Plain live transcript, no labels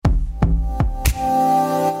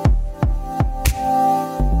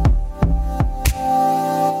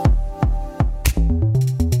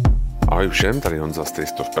Ahoj všem, tady Honza z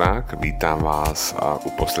Taste of Prague. Vítám vás u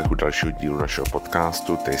poslechu dalšího dílu našeho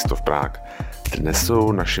podcastu Taste of Prague. Dnes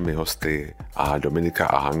jsou našimi hosty Dominika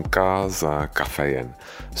a Hanka z Café.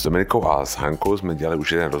 S Dominikou a s Hankou jsme dělali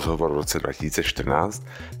už jeden rozhovor v roce 2014,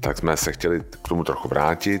 tak jsme se chtěli k tomu trochu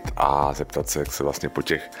vrátit a zeptat se, jak se vlastně po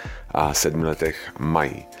těch 7 letech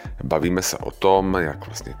mají. Bavíme se o tom, jak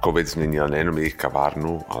vlastně covid změnil nejenom jejich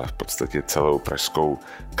kavárnu, ale v podstatě celou pražskou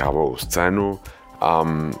kávovou scénu,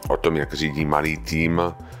 o tom, jak řídí malý tým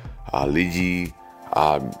lidí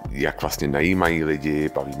a jak vlastně najímají lidi.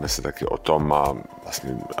 Bavíme se taky o tom,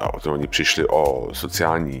 oni přišli o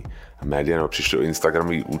sociální média, nebo přišli o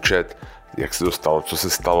Instagramový účet, jak se to stalo, co se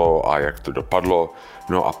stalo a jak to dopadlo.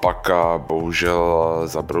 No a pak bohužel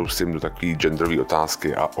zabrousím do takové genderové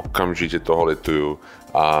otázky a okamžitě toho lituju.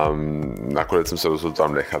 A nakonec jsem se rozhodl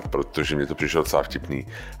tam nechat, protože mě to přišlo docela vtipný.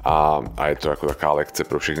 A je to jako taková lekce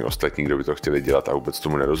pro všechny ostatní, kdo by to chtěli dělat a vůbec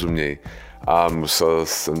tomu nerozumějí. A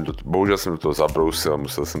bohužel jsem do toho zabrousil,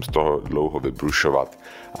 musel jsem z toho dlouho vybrušovat.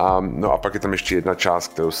 No a pak je tam ještě jedna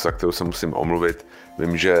část, za kterou se musím omluvit.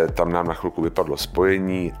 Vím, že tam nám na chvilku vypadlo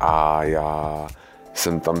spojení a já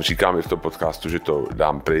jsem tam, říkám i v tom podcastu, že to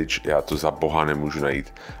dám pryč, já to za boha nemůžu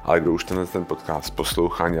najít. Ale kdo už ten podcast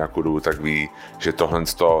poslouchá nějakou dobu, tak ví, že tohle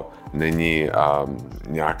není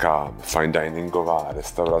nějaká fine diningová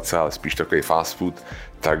restaurace, ale spíš takový fast food,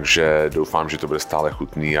 takže doufám, že to bude stále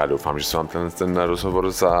chutný a doufám, že se vám ten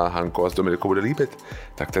rozhovor s Hankou a s Dominikou bude líbit.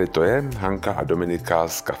 Tak tady to je Hanka a Dominika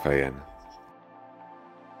z Café.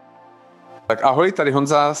 Tak ahoj, tady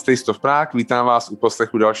Honza z Taste of Prague, vítám vás u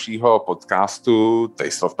poslechu dalšího podcastu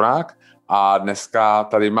Taste of Prague a dneska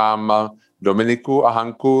tady mám Dominiku a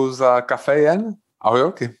Hanku za Café. Ahoj,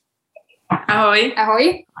 holky. Ahoj.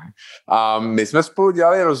 Ahoj. A my jsme spolu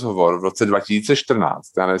dělali rozhovor v roce 2014,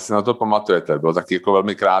 já nevím, jestli na to pamatujete, byl taky jako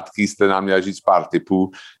velmi krátký, jste nám měli říct pár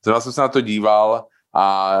tipů, zrovna jsem se na to díval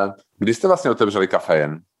a kdy jste vlastně otevřeli Café?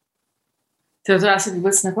 To já si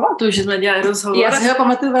vůbec nepamatuju, že jsme dělali rozhovor. Já si ho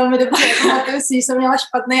pamatuju velmi dobře. Pamatuju si, že jsem měla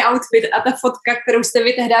špatný outfit a ta fotka, kterou jste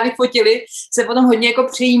vy tehdy vyfotili, se potom hodně jako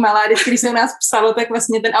přejímala. Když se u nás psalo, tak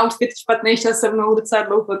vlastně ten outfit špatný šel se mnou docela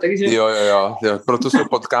dlouho. Takže... Jo. Proto jsou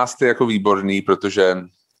podcasty jako výborný, protože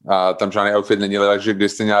tam žádný outfit není, takže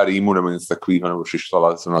když jste měla rýmu nebo něco takového, nebo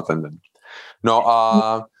šišlala jsem na ten den. No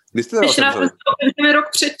a kdy jste otevřeli rok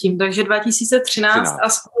předtím, takže 2013 a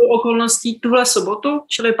shodou okolností tuhle sobotu,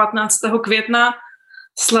 čili 15. května,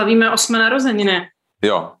 slavíme 8. narozeniny.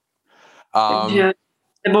 Jo.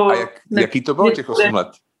 Jaký to bylo těch 8 let?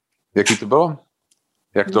 Jaký to bylo?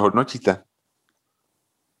 Jak to hodnotíte?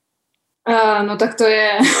 No tak to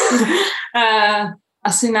je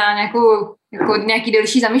asi na nějaký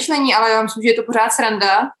delší zamyšlení, ale já myslím, že je to pořád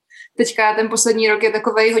sranda. Teďka ten poslední rok je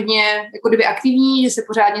takovej hodně jako kdyby aktivní, že se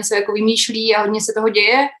pořád něco jako vymýšlí a hodně se toho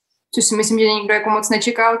děje, což si myslím, že nikdo jako moc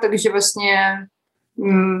nečekal, takže vlastně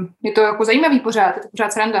je to jako zajímavý pořád, je to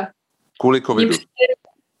pořád sranda. Kvůli covidu. I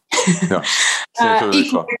kvůli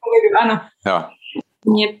covidu, ano. Jo.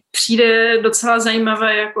 Mně přijde docela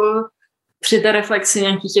zajímavé jako při té reflexi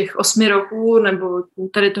nějakých těch 8 roků nebo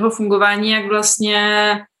tady toho fungování, jak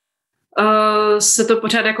vlastně se to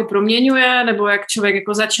pořád jako proměňuje, nebo jak člověk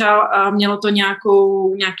jako začal a mělo to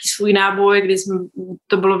nějaký svůj náboj, kdy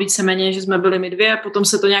to bylo víceméně, že jsme byli my dvě, potom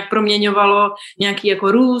se to nějak proměňovalo, nějaký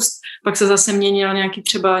jako růst, pak se zase měnil nějaký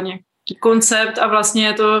koncept a vlastně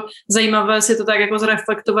je to zajímavé si to tak jako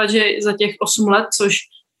zreflektovat, že za těch 8 let, což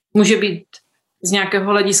může být z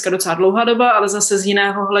nějakého hlediska docela dlouhá doba, ale zase z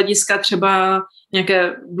jiného hlediska třeba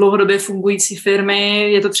nějaké dlouhodobě fungující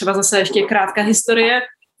firmy, je to třeba zase ještě krátká historie,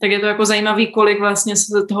 tak je to jako zajímavý, kolik vlastně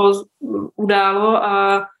se toho událo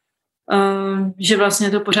a že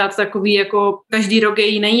vlastně to pořád takový jako každý rok je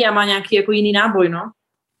jiný a má nějaký jako jiný náboj, no.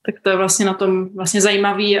 Tak to je vlastně na tom vlastně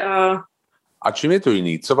zajímavý. A čím je to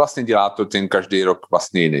jiný? Co vlastně dělá to ten každý rok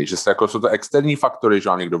vlastně jiný? Že se jako jsou to externí faktory, že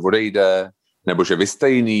vám někdo odejde, nebo že vy jste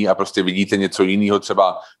jiný a prostě vidíte něco jiného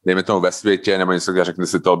třeba, dejme tomu ve světě, nebo něco, kde řeknete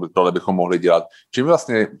si, tohle bychom mohli dělat.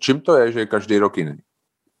 Čím to je, že je každý rok jiný?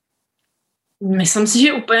 Myslím si,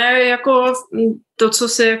 že úplně jako to, co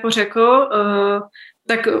jsi jako řekl,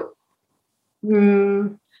 tak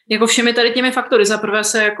jako všemi tady těmi faktory. Za prvé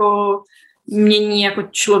se jako mění jako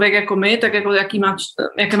člověk jako my, tak jako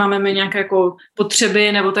jaké máme my nějaké jako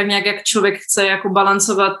potřeby, nebo tak nějak jak člověk chce jako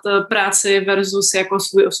balancovat práci versus jako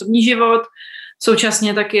svůj osobní život.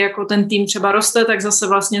 Současně taky jako ten tým třeba roste, tak zase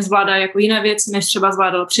vlastně zvládá jako jiné věci, než třeba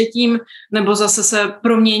zvládal předtím, nebo zase se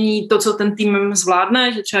promění to, co ten tým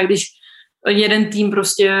zvládne, že třeba když jeden tým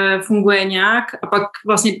prostě funguje nějak a pak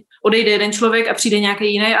vlastně odejde jeden člověk a přijde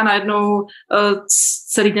nějaký jiný a najednou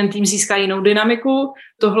celý ten tým získá jinou dynamiku.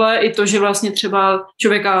 Tohle i to, že vlastně třeba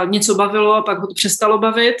člověka něco bavilo a pak ho to přestalo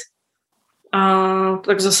bavit a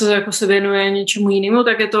tak zase jako se věnuje něčemu jinému,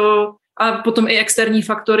 tak je to a potom i externí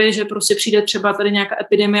faktory, že prostě přijde třeba tady nějaká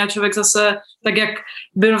epidemie a člověk zase, tak jak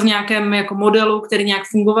byl v nějakém jako modelu, který nějak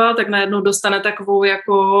fungoval, tak najednou dostane takovou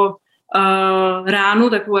jako ránu,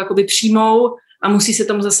 takovou jakoby přímou a musí se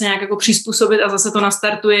tomu zase nějak jako přizpůsobit a zase to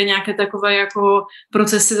nastartuje nějaké takové jako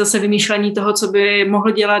procesy zase vymýšlení toho, co by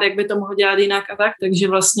mohl dělat, jak by to mohl dělat jinak a tak, takže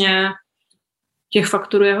vlastně těch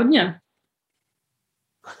faktorů je hodně.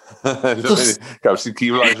 Kam si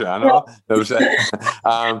kývla, že ano? Dobře.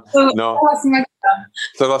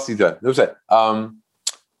 Souhlasíte. Dobře.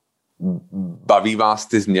 Baví vás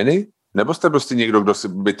ty změny? Nebo jste prostě někdo, kdo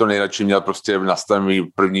by to nejradši měl prostě v nastavení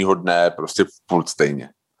prvního dne prostě furt stejně?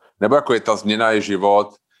 Nebo jako je ta změna, je život?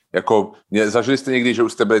 Jako, zažili jste někdy, že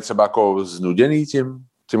už jste byli třeba jako znuděný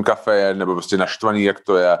tím kafé, nebo prostě naštvaný, jak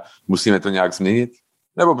to je, musíme to nějak změnit?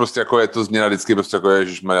 Nebo prostě jako je to změna vždycky prostě jako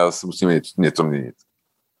ježišmarja, musíme něco měnit?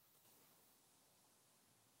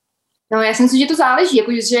 No, já si myslím, že to záleží,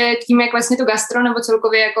 jako, že tím, jak vlastně to gastro nebo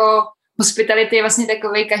celkově jako hospitality je vlastně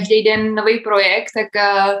takový každý den nový projekt,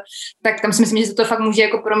 tak tam si myslím, že se to fakt může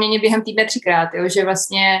jako proměnit během týdne 3krát, jo? Že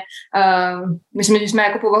vlastně myslím, že jsme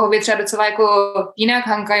jako povahově třeba docela jako jinak.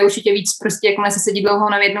 Hanka je určitě víc prostě, jakmile se sedí dlouho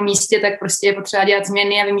na jednom místě, tak prostě je potřeba dělat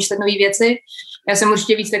změny a vymýšlet nové věci. Já jsem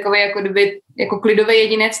určitě víc takový jako klidový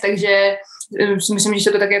jedinec, takže si myslím, že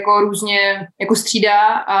se to tak jako různě jako střídá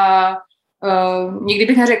a nikdy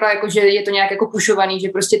bych neřekla, jako, že je to nějak jako pušovaný, že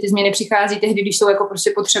prostě ty změny přichází tehdy, když jsou jako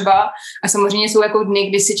prostě potřeba a samozřejmě jsou jako dny,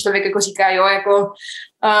 kdy si člověk jako říká, jo, jako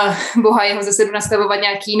boha, jeho zase jdu nastavovat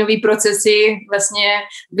nějaký nový procesy, vlastně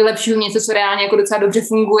vylepšuju něco, co reálně jako docela dobře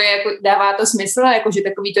funguje, jako dává to smysl, jako, že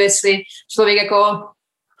takový to, jestli člověk jako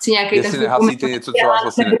si nějaký... Jestli nehasíte něco, co vás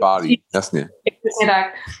vlastně nepálí, jasně. Přesně tak.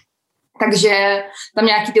 Takže tam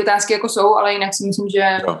nějaký ty otázky jako jsou, ale jinak si myslím,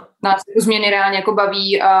 že nás změny reálně jako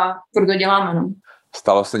baví a proto děláme. No.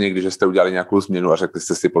 Stalo se někdy, že jste udělali nějakou změnu a řekli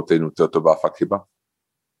jste si po týdnu, to byla fakt chyba?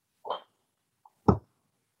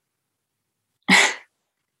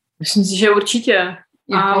 Myslím si, že určitě.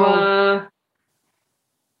 Ale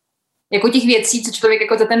jako těch věcí, co člověk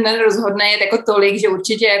jako za ten den rozhodne, je jako tolik, že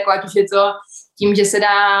určitě, jako ať už je to tím, že se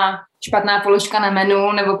dá špatná položka na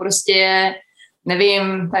menu, nebo prostě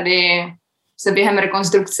nevím, tady se během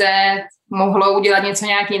rekonstrukce mohlo udělat něco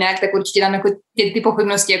nějak jinak, tak určitě tam jako ty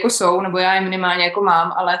pochybnosti jako jsou, nebo já je minimálně jako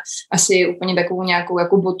mám, ale asi úplně takovou nějakou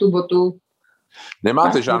jako botu.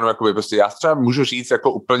 Nemáte žádnou, jakoby, prostě já třeba můžu říct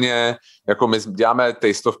jako úplně, jako my děláme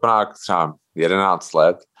Taste of Prague třeba 11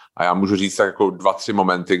 let a já můžu říct jako 2-3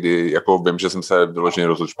 momenty, kdy jako vím, že jsem se vyloženě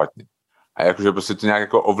rozhodl špatně. A jakože prostě to nějak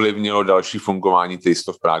jako ovlivnilo další fungování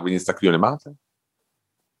Taste of Prague. Vy nic takového nemáte?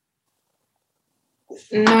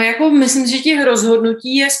 No jako myslím, že těch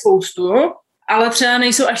rozhodnutí je spoustu, ale třeba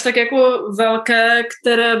nejsou až tak jako velké,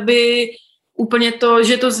 které by úplně to,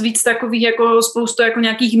 že to víc takových jako spoustu jako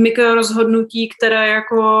nějakých mikrorozhodnutí, které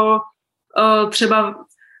jako třeba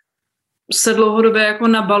se dlouhodobě jako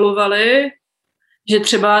nabalovaly, že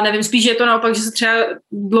třeba, nevím, spíš je to naopak, že se třeba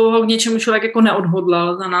dlouho k něčemu člověk jako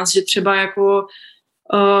neodhodlal za nás, že třeba jako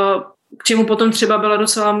k čemu potom třeba byla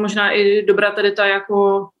docela možná i dobrá tady ta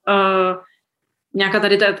jako nějaká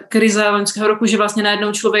tady ta krize loňského roku, že vlastně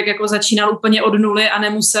najednou člověk jako začínal úplně od nuly a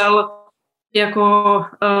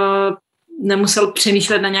nemusel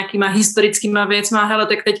přemýšlet na nějakýma historickýma věcma, hele,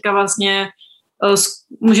 tak teďka vlastně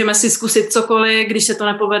můžeme si zkusit cokoliv, když se to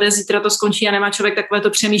nepovede, zítra to skončí a nemá člověk takovéto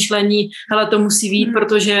přemýšlení, hele, to musí být,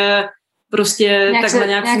 protože prostě takhle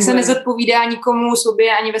nějak se nezodpovídá nikomu,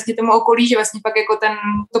 sobě, ani vlastně tomu okolí, že vlastně pak jako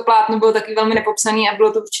to plátno bylo taky velmi nepopsaný a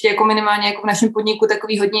bylo to určitě jako minimálně jako v našem podniku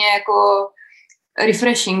takový hodně jako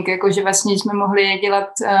refreshing, jako že vlastně jsme mohli dělat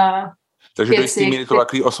takže do jistý míry to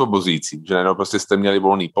takový osvobozující, že jenom prostě jste měli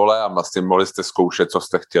volný pole a vlastně mohli jste zkoušet, co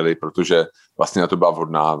jste chtěli, protože vlastně na to byla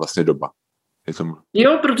vhodná vlastně doba.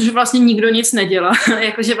 Jo, protože vlastně nikdo nic nedělá,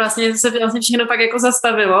 jakože vlastně se vlastně všechno pak jako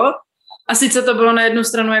zastavilo a sice to bylo na jednu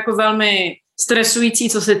stranu jako velmi stresující,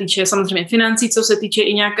 co se týče samozřejmě financí, co se týče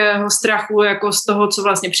i nějakého strachu jako z toho, co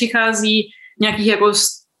vlastně přichází, nějakých jako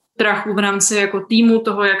strachu v rámci jako týmu,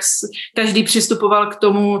 toho, jak každý přistupoval k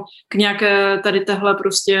tomu, k nějaké tady téhle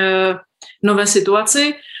prostě nové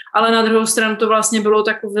situaci, ale na druhou stranu to vlastně bylo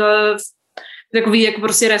takový jako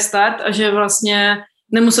prostě restart a že vlastně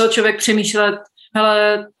nemusel člověk přemýšlet,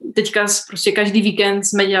 hele, teďka prostě každý víkend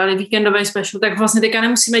jsme dělali víkendový special, tak vlastně teďka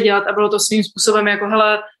nemusíme dělat a bylo to svým způsobem jako,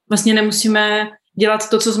 hele, vlastně nemusíme dělat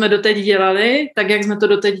to, co jsme doteď dělali, tak, jak jsme to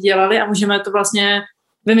doteď dělali a můžeme to vlastně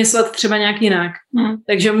vymyslet třeba nějak jinak.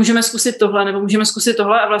 Takže můžeme zkusit tohle, nebo můžeme zkusit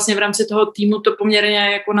tohle a vlastně v rámci toho týmu to poměrně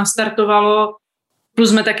jako nastartovalo, plus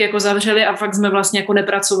jsme tak jako zavřeli a fakt jsme vlastně jako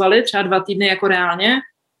nepracovali, třeba 2 týdny jako reálně.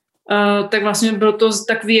 Tak vlastně byl to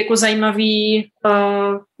takový jako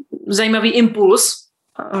zajímavý impuls.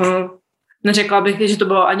 Neřekla bych, že to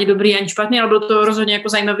bylo ani dobrý, ani špatný, ale byl to rozhodně jako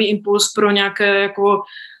zajímavý impuls pro nějaké jako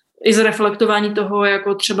i zreflektování toho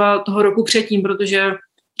jako třeba toho roku předtím, protože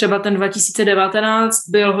třeba ten 2019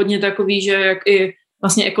 byl hodně takový, že jak i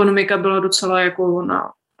vlastně ekonomika byla docela jako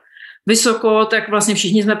na vysoko, tak vlastně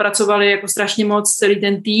všichni jsme pracovali jako strašně moc, celý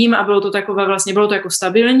ten tým a bylo to takové vlastně, bylo to jako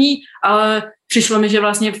stabilní, ale přišlo mi, že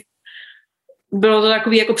vlastně bylo to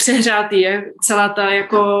takový jako přehrátý, celá ta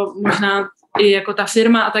jako možná i jako ta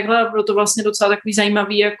firma a takhle, bylo to vlastně docela takový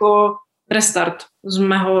zajímavý jako restart z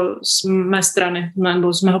mé strany,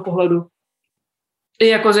 nebo z mého pohledu. I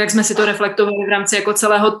jako, jak jsme si to reflektovali v rámci jako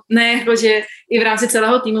celého, ne jako, že i v rámci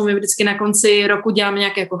celého týmu, my vždycky na konci roku děláme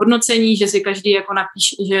nějaké jako hodnocení, že si každý jako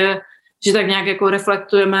napíše, že tak nějak jako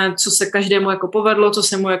reflektujeme, co se každému jako povedlo, co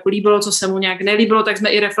se mu jako líbilo, co se mu nějak nelíbilo, tak jsme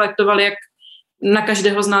i reflektovali, jak na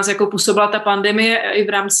každého z nás jako působila ta pandemie a i v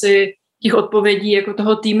rámci těch odpovědí jako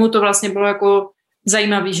toho týmu to vlastně bylo jako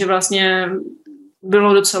zajímavý, že vlastně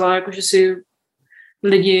bylo docela jako, že si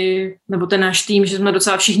lidi, nebo ten náš tým, že jsme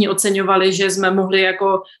docela všichni oceňovali, že jsme mohli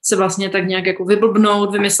jako se vlastně tak nějak jako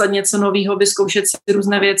vyblbnout, vymyslet něco nového, vyzkoušet si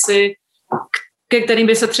různé věci, ke kterým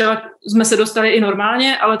by se třeba jsme se dostali i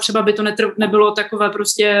normálně, ale třeba by to nebylo takové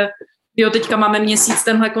prostě, jo, teďka máme měsíc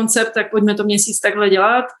tenhle koncept, tak pojďme to měsíc takhle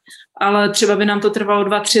dělat, ale třeba by nám to trvalo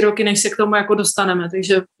 2-3 roky, než se k tomu jako dostaneme,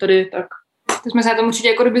 takže tady tak. To jsme se na tom určitě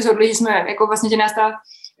jako kdyby shodli, že jsme jako vlastně, že nás ta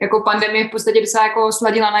jako pandemie v podstatě docela jako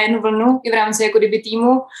sladila na jednu vlnu i v rámci jako kdyby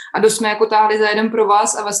týmu a dost jsme jako táhli za jeden pro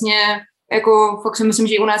vás a vlastně jako fakt si myslím,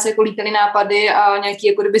 že u nás jako lítaly nápady a nějaký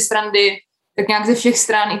jako kdyby srandy, tak nějak ze všech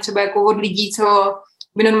stran i třeba jako od lidí, co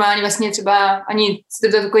by normálně vlastně třeba ani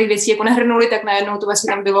do takových věcí jako nehrnuli, tak najednou to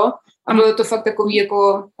vlastně tam bylo. A bylo to fakt takový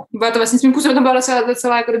jako, byla to vlastně svým způsobem, to byla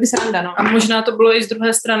docela jako kdyby sranda, no. A možná to bylo i z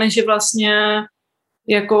druhé strany, že vlastně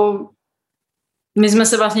jako my jsme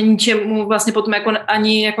se vlastně ničemu vlastně potom jako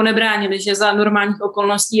ani jako nebránili, že za normálních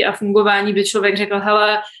okolností a fungování by člověk řekl,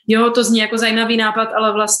 hele, jo, to zní jako zajímavý nápad,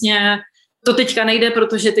 ale vlastně to teďka nejde,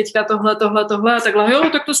 protože teďka tohle a takhle, jo,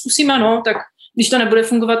 tak to zkusíme, no, tak když to nebude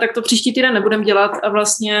fungovat, tak to příští týden nebudeme dělat a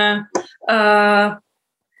vlastně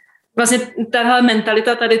tahle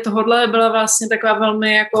mentalita tady tohodle byla vlastně taková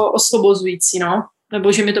velmi jako osvobozující, no,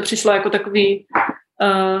 nebo že mi to přišlo jako takový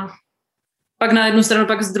pak na jednu stranu,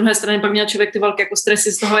 pak z druhé strany, pak měl člověk ty velké jako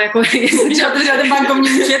stresy z toho, jako jestli třeba ten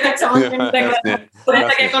bankovní účet, tak samozřejmě takhle, to je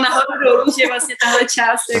tak jako nahoru dolů, že vlastně tahle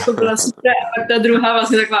část jako byla super a pak ta druhá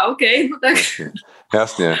vlastně taková OK, no tak.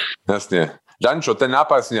 Jasně. Dančo, ten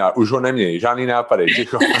nápad měl, už ho neměj, žádný nápady,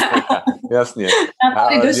 ticho. Jasně.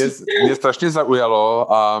 Mě strašně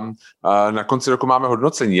zaujalo a na konci roku máme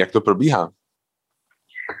hodnocení, jak to probíhá?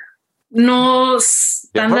 No,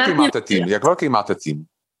 Jak velký máte tým?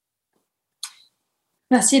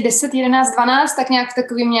 Vlastně 10, 11, 12, tak nějak v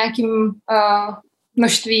takovým nějakým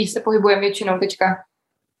množství se pohybujeme většinou teďka.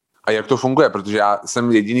 A jak to funguje? Protože já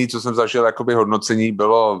jsem jediný, co jsem zažil jakoby hodnocení,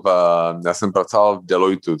 bylo já jsem pracoval v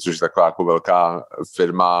Deloitu, což je taková jako velká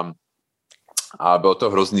firma a bylo to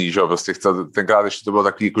hrozný, že prostě tenkrát ještě to bylo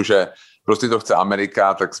takový, jako, že prostě to chce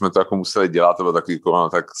Amerika, tak jsme to jako museli dělat, to bylo takový, jako, no,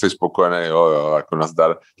 tak jsi spokojený, jo, jako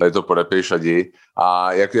nazdar, tady to podepiš a jdi.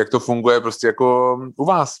 A jak to funguje prostě jako u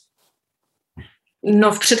vás?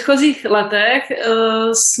 No v předchozích letech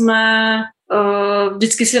jsme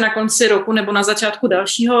vždycky si na konci roku nebo na začátku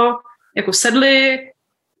dalšího jako sedli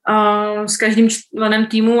s každým členem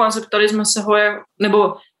týmu a zeptali jsme se ho,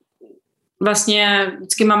 nebo vlastně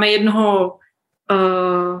vždycky máme jednoho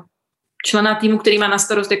člena týmu, který má na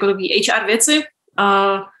starost jako takový HR věci,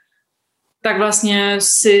 tak vlastně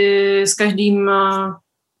si s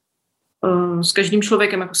každým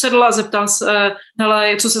člověkem jako sedl a zeptal se,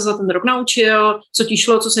 hele, co se za ten rok naučil, co ti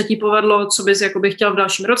šlo, co se ti povedlo, co bys jakoby chtěl v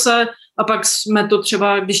dalším roce a pak jsme to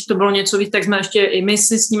třeba, když to bylo něco víc, tak jsme ještě i my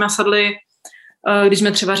si s nima sadli, když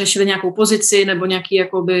jsme třeba řešili nějakou pozici nebo nějaký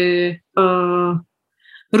jakoby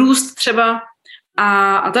růst třeba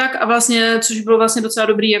a tak a vlastně, což bylo vlastně docela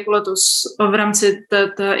dobrý jako letos v rámci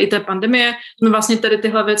té pandemie, jsme vlastně tady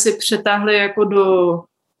tyhle věci přetáhli jako do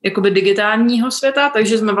jakoby digitálního světa,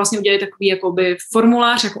 takže jsme vlastně udělali takový jakoby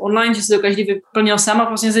formulář jako online, že si to každý vyplnil sám a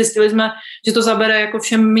vlastně zjistili jsme, že to zabere jako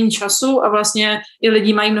všem méně času a vlastně i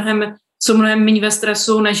lidi jsou mnohem méně ve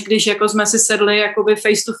stresu, než když jako jsme si sedli jakoby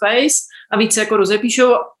face to face a víc jako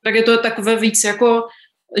rozepíšou, tak je to takové víc jako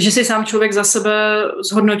že si sám člověk za sebe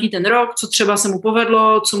zhodnotí ten rok, co třeba se mu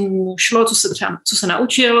povedlo, co mu šlo, co se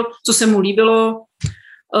naučil, co se mu líbilo,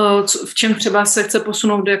 v čem třeba se chce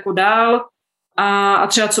posunout jako dál a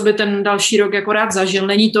třeba co by ten další rok jako rád zažil.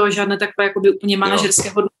 Není to žádné takové jakoby úplně manažerské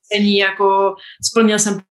hodnocení, jako splnil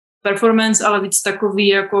jsem performance, ale víc takový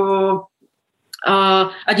jako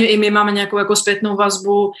ať i my máme nějakou jako zpětnou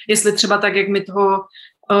vazbu, jestli třeba tak, jak my toho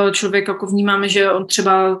člověka jako vnímáme, že on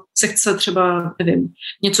třeba se chce třeba, nevím,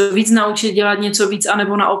 něco víc naučit, dělat něco víc,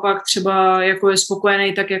 anebo naopak třeba jako je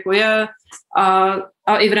spokojený tak, jako je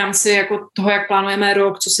a i v rámci jako toho, jak plánujeme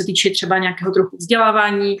rok, co se týče třeba nějakého trochu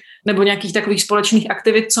vzdělávání nebo nějakých takových společných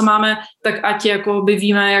aktivit, co máme, tak ať jako by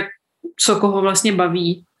víme, jak, co koho vlastně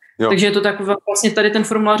baví. Jo. Takže je to takové, vlastně tady ten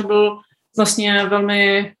formulář byl vlastně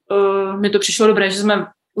velmi, mi to přišlo dobré, že jsme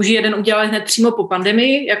už jeden udělali hned přímo po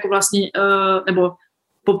pandemii, jako vlastně, nebo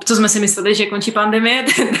co jsme si mysleli, že končí pandemie,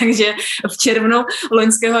 takže v červnu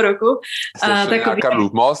loňského roku.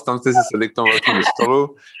 Karlův most, tam jste si sedli k tomu velkému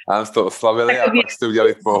stolu a jste to oslavili a pak jste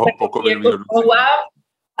udělali po covidový hodnocení.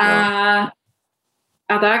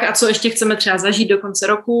 A co ještě chceme třeba zažít do konce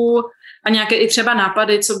roku a nějaké i třeba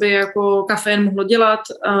nápady, co by jako Café mohlo dělat,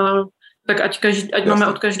 tak ať máme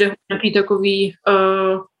od každého nějaký takový...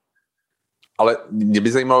 Ale mě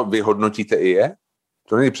by zajímalo, vy hodnotíte i je?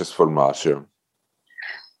 To není přes formulář, jo?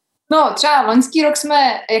 No, třeba loňský rok jsme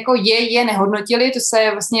jako je nehodnotili, to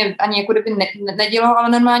se vlastně ani jako kdyby nedělo, ale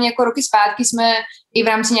normálně jako roky zpátky jsme i v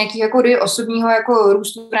rámci nějakých jako osobního jako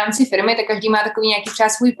růstu v rámci firmy, tak každý má takový nějaký třeba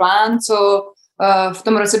svůj plán, co v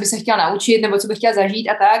tom roce by se chtěl naučit nebo co by chtěl zažít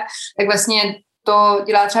a tak vlastně to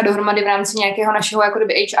dělá třeba dohromady v rámci nějakého našeho jako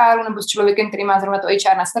kdyby HRu nebo s člověkem, který má zrovna to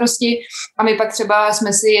HR na starosti a my pak třeba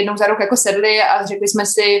jsme si jednou za rok jako sedli a řekli jsme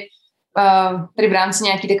si tady v rámci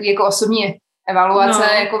nějaký takový jako osobní evaluace,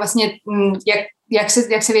 jako vlastně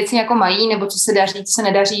jak se věci jako mají, nebo co se daří, co se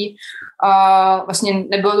nedaří. Vlastně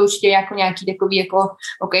nebylo to určitě jako nějaký takový jako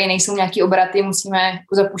OK, nejsou nějaký obraty, musíme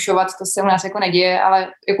jako zapušovat, to se u nás jako neděje, ale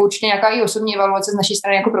jako určitě nějaká i osobní evaluace z naší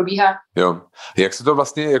strany jako probíhá. Jo. Jak se to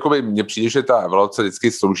vlastně, jakoby mně přijde, že ta evaluace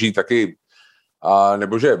vždycky slouží taky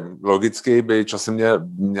nebo že logicky by časem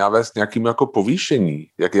měla vést nějakým jako povýšení.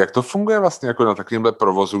 Jak to funguje vlastně jako na takovémhle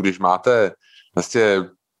provozu, když máte vlastně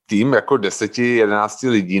tým jako 10-11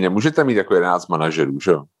 lidí, nemůžete mít jako 11 manažerů,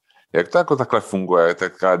 že jo? Jak to jako takhle funguje,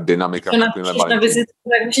 taková dynamika? Na vizitku,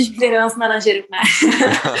 tak můžeš být 11 manažerů, ne?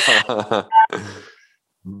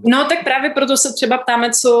 No tak právě proto se třeba ptáme,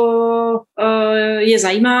 co je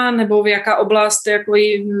zajímá, nebo v jaká oblast jako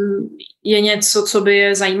je něco, co by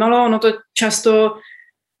je zajímalo. Ono to často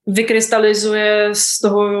vykrystalizuje z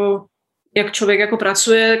toho, jak člověk jako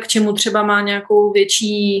pracuje, k čemu třeba má nějakou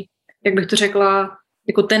větší, jak bych to řekla,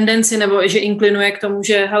 jako tendenci, nebo že inklinuje k tomu,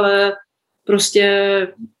 že hele, prostě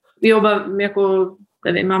jako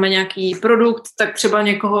nevím, máme nějaký produkt, tak třeba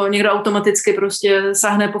někdo automaticky prostě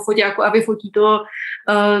sáhne po foťáku a vyfotí to,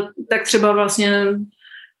 tak třeba vlastně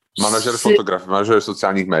manažer fotografie, manažer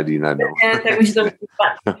sociálních médií, ne? Tak už to,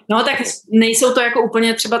 no tak nejsou to jako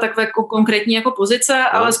úplně třeba takové jako konkrétní jako pozice,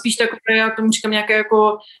 ale spíš takové, já tomu říkám, nějaké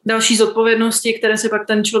jako další zodpovědnosti, které si pak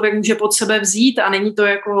ten člověk může pod sebe vzít a není to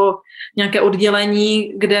jako nějaké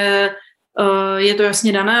oddělení, kde je to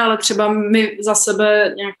jasně dané, ale třeba my za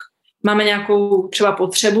sebe máme nějakou třeba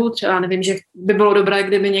potřebu, třeba nevím, že by bylo dobré,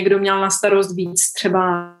 kdyby někdo měl na starost víc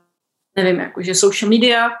třeba, nevím, jakože social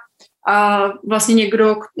media a vlastně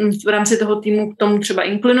někdo v rámci toho týmu k tomu třeba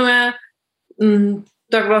inklinuje,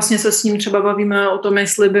 tak vlastně se s ním třeba bavíme o tom,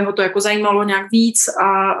 jestli by ho to jako zajímalo nějak víc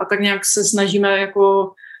a tak nějak se snažíme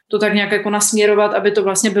jako to tak nějak jako nasměrovat, aby to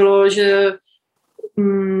vlastně bylo,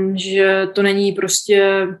 že to není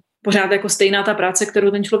prostě pořád jako stejná ta práce,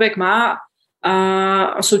 kterou ten člověk má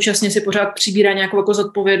a současně si pořád přibírá nějakou jako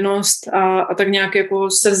zodpovědnost a tak nějak jako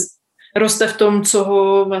se roste v tom, co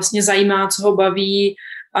ho vlastně zajímá, co ho baví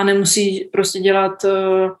a nemusí prostě dělat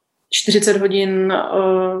 40 hodin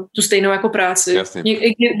tu stejnou jako práci.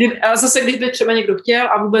 A zase, když by třeba někdo chtěl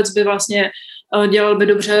a vůbec by vlastně dělal by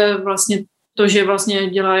dobře vlastně to, že vlastně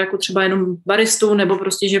dělá jako třeba jenom baristu nebo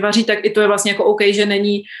prostě, že vaří, tak i to je vlastně jako OK, že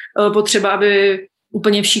není potřeba, aby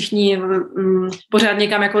úplně všichni pořád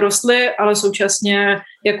někam jako rostli, ale současně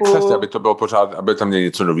jako... Přesně, aby to bylo pořád, aby tam měli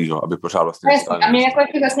něco nového, aby pořád vlastně... A mně jako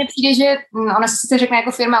vlastně přijde, že ona se řekne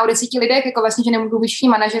jako firma o 10 lidech, jako vlastně, že nemůžou být všichni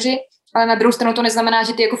manažeři, ale na druhou stranu to neznamená,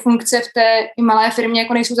 že ty jako funkce v té malé firmě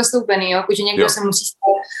jako nejsou zastoupeny, jako že někdo se musí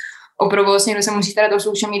starat o provoz, někdo se musí starat o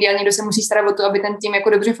social media, někdo se musí starat o to, aby ten tým jako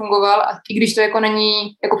dobře fungoval a i když to jako není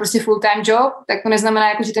jako prostě full-time job, tak to neznamená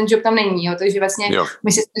jako, že ten job tam není, jo, takže vlastně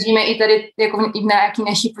my se snažíme i tady jako i v nějaký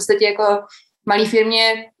naší v podstatě jako malé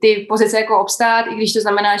firmě ty pozice jako obstát, i když to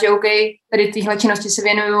znamená, že OK, tady tyhle činnosti se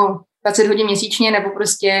věnuju 20 hodin měsíčně nebo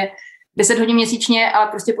prostě 10 hodin měsíčně, ale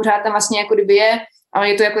prostě pořád tam vlastně jako kdyby je, ale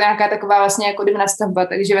je to jako nějaká taková vlastně jako kdyby nastavba,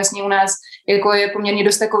 takže vlastně u nás jako je poměrně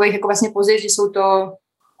dost takových jako vlastně pozic, že jsou to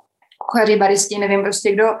kuchaři, baristi, nevím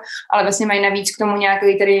prostě kdo, ale vlastně mají navíc k tomu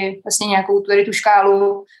nějaký tady vlastně nějakou tady tu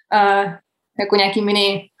škálu, jako nějaký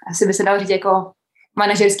mini, asi by se dalo říct jako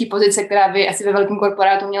manažerský pozice, která by asi ve velkém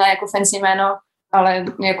korporátu měla jako fancy jméno, ale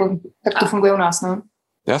jako tak to funguje u nás, no.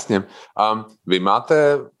 Jasně. Vy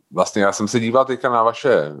máte, vlastně já jsem se díval teďka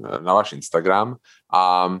na váš Instagram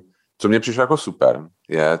a co mě přišlo jako super,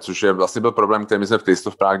 což je vlastně byl problém, který my jsme v Taste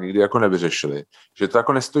of Prague nikdy jako nevyřešili, že to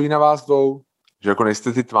jako nestojí na vás dvou, že jako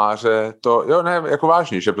nejste ty tváře, to, jo, ne, jako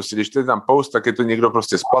vážně, že prostě, když to je tam post, tak je to někdo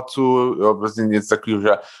prostě z placu, jo, prostě něco takového, že,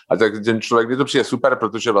 a tak ten člověk, kdy to přijde super,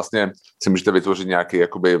 protože vlastně si můžete vytvořit nějaký,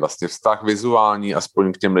 jakoby vlastně vztah vizuální,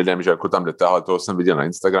 aspoň k těm lidem, že jako tam jdete, ale toho jsem viděl na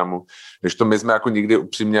Instagramu, když to my jsme jako nikdy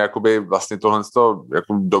upřímně, jakoby vlastně tohle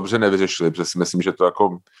jako dobře nevyřešili, protože si myslím, že to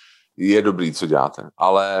jako je dobrý, co děláte,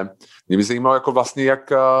 ale mě by zajímalo jako vlastně,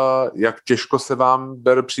 jak těžko se vám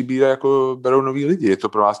berou noví lidi. Je to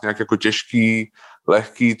pro vás nějak jako těžký,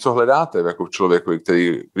 lehký, co hledáte jako člověku,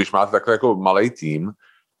 který, když máte takhle jako malej tým,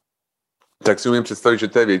 tak si umím představit, že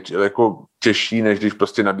to je jako těžší, než když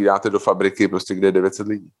prostě nabíráte do fabriky, prostě, kde je 900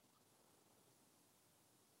 lidí.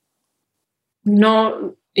 No,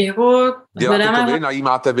 jako děláte to vy,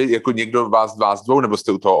 najímáte vy, jako někdo vás dvou, nebo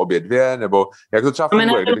jste u toho obě dvě, nebo jak to třeba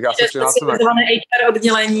funguje? Kdybych já se přihlásil na HR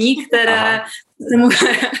oddělení, které se mu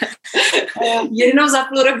jednou za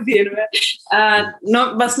půl rok věnuje.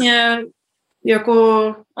 No vlastně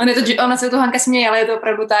jako... Ona se to Hanka směje, ale je to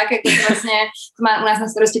opravdu tak, jako vlastně má u nás na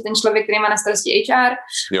starosti ten člověk, který má na starosti HR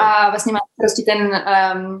a vlastně má na starosti ten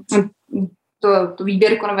tu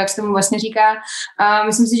výběrku, nebo jak se tomu vlastně říká. A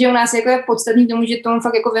myslím si, že u nás jako je podstatný tomu, že tomu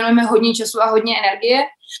fakt jako věnujeme hodně času a hodně energie,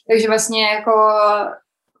 takže vlastně jako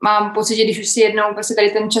mám pocit, že když už si jednou prostě tady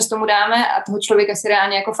ten čas tomu dáme a toho člověka si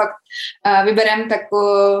reálně jako fakt vyberem, tak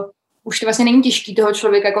už to vlastně není těžký toho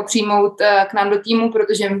člověka jako přijmout k nám do týmu,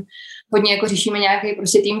 protože hodně jako řešíme nějaký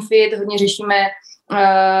prostě team fit, hodně řešíme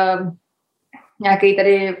nějaký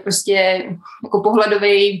tady prostě jako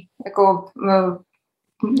pohledový jako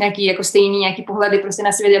nějaký jako stejný, nějaký pohledy prostě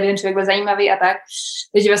na svět, aby ten člověk byl zajímavý a tak.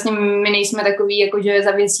 Takže vlastně my nejsme takový, jako že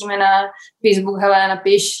zavěsíme na Facebook, hele,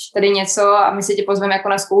 napiš tady něco a my se tě pozveme jako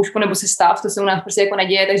na zkoušku nebo se stav, to se u nás prostě jako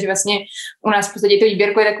neděje, takže vlastně u nás v podstatě to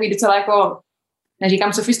výběrko je takový docela jako,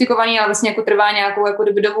 neříkám sofistikovaný, ale vlastně jako trvá nějakou jako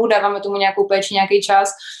dobu, dáváme tomu nějakou péči, nějaký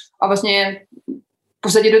čas a vlastně v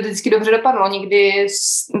podstatě to vždycky dobře dopadlo, nikdy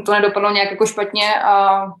to nedopadlo nějak jako špatně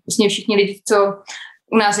a vlastně všichni lidi, co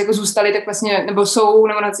u nás jako zůstali, tak vlastně, nebo jsou,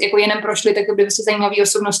 nebo jako jenom prošli, tak byly vlastně zajímavé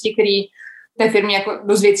osobnosti, které té firmě jako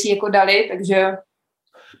dost věcí jako dali, takže...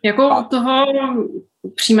 Jako toho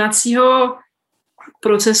přijímacího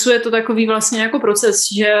procesu je to takový vlastně jako proces,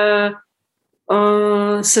 že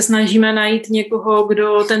se snažíme najít někoho,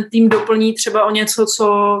 kdo ten tým doplní třeba o něco,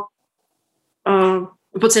 co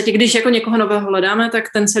v podstatě, když jako někoho nového hledáme, tak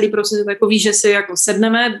ten celý proces je takový, že si jako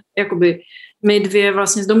sedneme, jakoby my dvě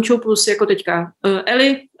vlastně s Domčou plus jako teďka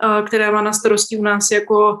Eli, která má na starosti u nás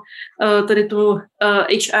jako tady tu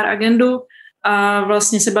HR agendu a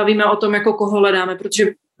vlastně se bavíme o tom, jako koho hledáme, protože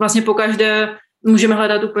vlastně pokaždé můžeme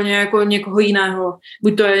hledat úplně jako někoho jiného.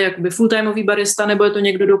 Buď to je jakoby full-timeový barista, nebo je to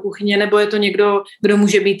někdo do kuchyně, nebo je to někdo, kdo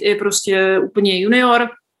může být i prostě úplně junior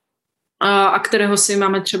a kterého si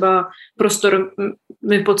máme třeba prostor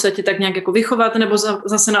my v podstatě tak nějak jako vychovat, nebo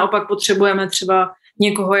zase naopak potřebujeme třeba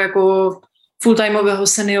někoho jako full-timeového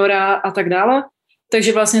seniora a tak dále.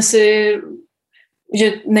 Takže vlastně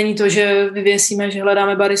že není to, že vyvěsíme, že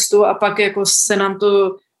hledáme baristu a pak jako se nám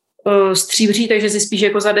to stříbří, takže si spíš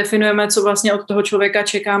jako zadefinujeme, co vlastně od toho člověka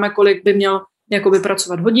čekáme, kolik by měl jakoby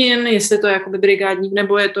pracovat hodin, jestli to je jakoby brigádník,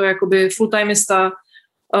 nebo je to jakoby full-timista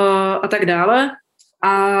a tak dále.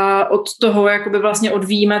 A od toho jakoby vlastně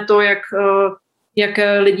odvíjíme to, jak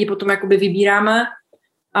lidi potom jakoby vybíráme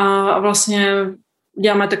a vlastně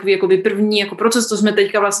děláme takový jakoby první jako proces, to jsme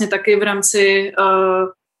teďka vlastně taky v rámci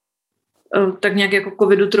tak nějak jako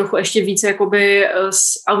covidu trochu ještě více jakoby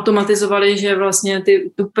automatizovali, že vlastně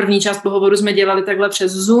tu první část pohovoru jsme dělali takhle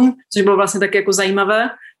přes Zoom, což bylo vlastně tak jako zajímavé,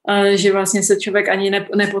 že vlastně se člověk ani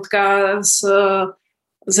nepotká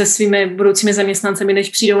se svými budoucími zaměstnancemi, než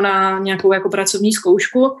přijdou na nějakou jako pracovní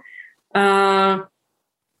zkoušku.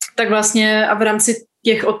 Tak vlastně a v rámci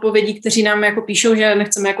těch odpovědí, kteří nám jako píšou, že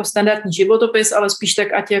nechceme jako standardní životopis, ale spíš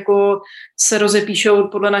tak, ať jako se rozepíšou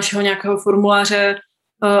podle našeho nějakého formuláře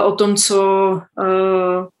o tom,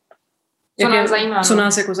 co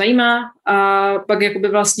nás jako zajímá a pak jakoby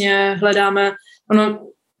vlastně hledáme,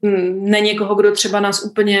 ne někoho, kdo třeba nás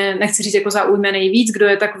úplně, nechci říct jako zaujme nejvíc, kdo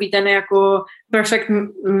je takový ten jako perfect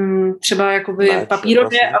třeba jakoby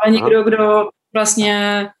papírově, ale někdo, kdo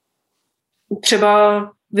vlastně třeba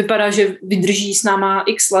vypadá, že vydrží s náma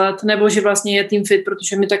x let, nebo že vlastně je team fit,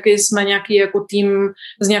 protože my taky jsme nějaký jako tým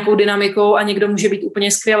s nějakou dynamikou a někdo může být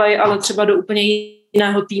úplně skvělej, ale třeba do úplně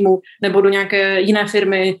jiného týmu, nebo do nějaké jiné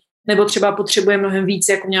firmy, nebo třeba potřebuje mnohem víc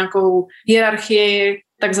jako nějakou hierarchii,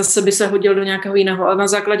 tak zase by se hodil do nějakého jiného. A na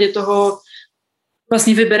základě toho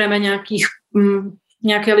vlastně vybereme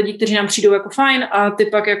nějaké lidi, kteří nám přijdou jako fajn a ty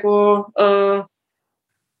pak jako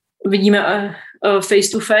vidíme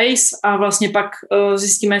face to face a vlastně pak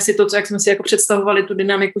zjistíme, jestli to, jak jsme si jako představovali tu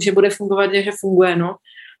dynamiku, že bude fungovat, že funguje, no.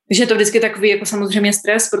 Takže je to vždycky takový jako samozřejmě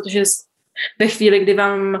stres, protože ve chvíli, kdy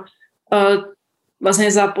vám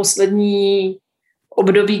vlastně za poslední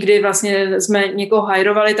období, kdy vlastně jsme někoho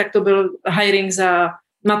hirovali, tak to byl hiring za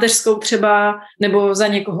mateřskou třeba, nebo za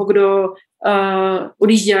někoho, kdo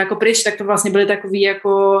odjížděl jako pryč, tak to vlastně byly takový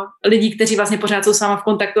jako lidi, kteří vlastně pořád jsou s váma v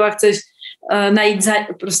kontaktu a chceš najít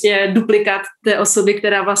prostě duplikát té osoby,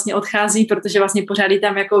 která vlastně odchází, protože vlastně pořád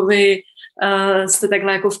tam jako vy jste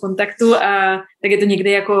takhle jako v kontaktu a tak je to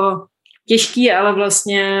někdy jako těžký, ale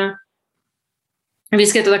vlastně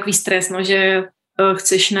vždycky je to takový stres, no, že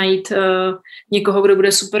chceš najít někoho, kdo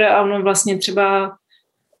bude super a ono vlastně třeba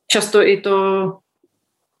často i to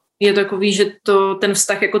je takový, že ten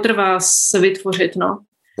vztah jako trvá se vytvořit, no.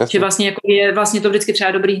 Jasně. Že vlastně jako je vlastně to vždycky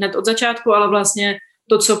třeba dobrý hned od začátku, ale vlastně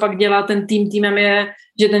to, co pak dělá ten týmem je,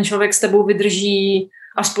 že ten člověk s tebou vydrží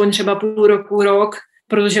aspoň třeba půl roku, rok,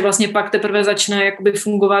 protože vlastně pak teprve začne jakoby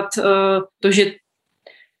fungovat to, že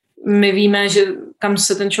my víme, že kam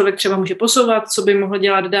se ten člověk třeba může posouvat, co by mohl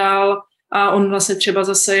dělat dál a on vlastně třeba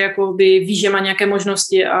zase jakoby ví, že má nějaké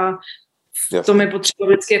možnosti a v tom je potřeba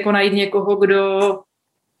vždycky jako najít někoho, kdo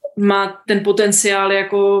má ten potenciál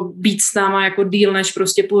jako být s náma jako díl než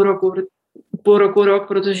prostě půl roku, rok,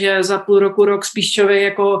 protože za půl roku, rok spíš člověk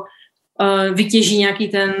jako vytěží nějaký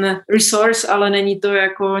ten resource, ale není to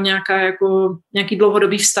jako nějaký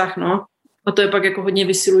dlouhodobý vztah, no. A to je pak jako hodně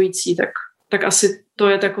vysilující, tak asi to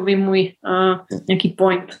je takový můj nějaký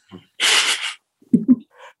point.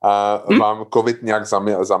 A vám covid nějak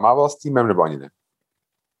zamával s týmem, nebo ani ne?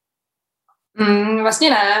 Vlastně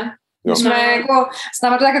ne. Jsme jako, s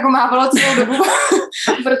náma to tak jako mávalo celou dobu,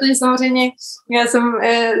 protože samozřejmě já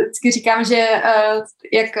vždycky říkám, že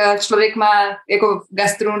jak člověk má jako v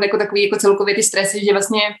gastru jako takový jako celkově ty stresy, že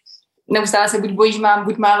vlastně neustále se buď bojíš, mám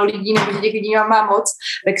buď málo lidí, nebo že těch lidí má moc,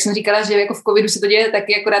 tak jsem říkala, že jako v covidu se to děje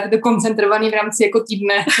taky, akorát je to koncentrovaný v rámci jako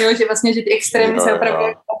týdne, jo? Že vlastně, že ty extrémy se opravdu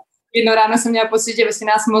jedno ráno jsem měla pocit, že vlastně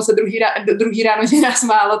nás moc a druhý ráno, že nás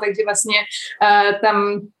málo, takže vlastně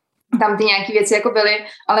tam ty nějaký věci jako byly,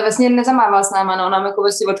 ale vlastně nezamával s náma, no, nám jako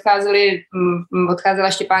vlastně odcházela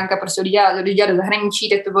Štěpánka, prostě lidi do zahraničí,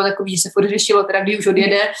 tak to bylo takový, že se furt řešilo, teda kdy už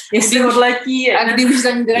odjede, jestli odletí a kdy už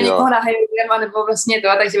za ní teda někoho nahajujeme, nebo vlastně to,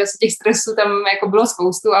 takže vlastně těch stresů tam jako bylo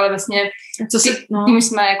spoustu, ale vlastně tím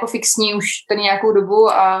jsme jako fixní už tady nějakou dobu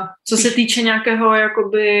a... Co se týče nějakého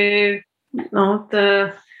jakoby,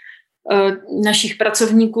 našich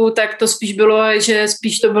pracovníků, tak to spíš bylo, že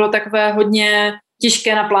spíš to bylo takové hodně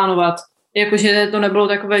těžké naplánovat. Jakože to nebylo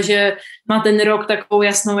takové, že má ten rok takovou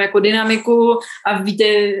jasnou jako dynamiku a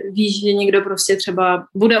víš, že někdo prostě třeba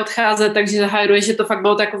bude odcházet, takže zahajruje, že to fakt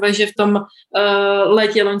bylo takové, že v tom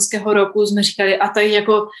létě loňského roku jsme říkali, a tady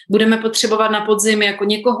jako budeme potřebovat na podzim jako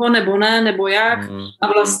někoho, nebo ne, nebo jak. A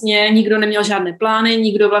vlastně nikdo neměl žádné plány,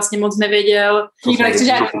 nikdo vlastně moc nevěděl. Nikdo nechce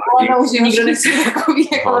žádný plánou, že nikdo nechce takový,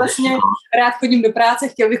 jako vlastně rád chodím do práce,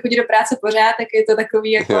 chtěl bych chodit do práce pořád, tak je to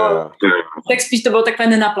takový jako... Tak spíš to bylo takové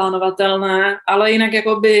nenaplánovatelné, ale jinak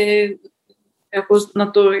jakoby jako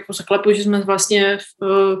na to jako se klepu, že jsme vlastně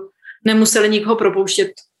nemuseli nikoho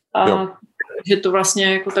propouštět a že to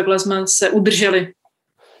vlastně jako takhle jsme se udrželi.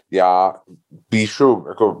 Já píšu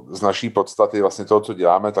jako z naší podstaty vlastně toho, co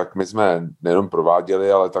děláme, tak my jsme nejenom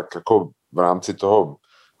prováděli, ale tak jako v rámci toho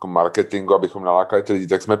jako marketingu, abychom nalákali ty lidi,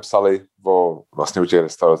 tak jsme psali vlastně u těch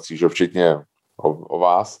restaurací, že včetně o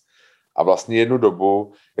vás. A vlastně jednu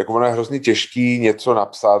dobu, jako ono je hrozně těžký něco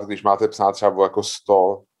napsat, když máte psát třeba o jako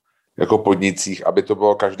 100 jako podnicích, aby to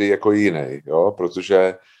bylo každý jako jiný, jo,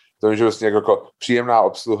 protože to je, že vlastně jako příjemná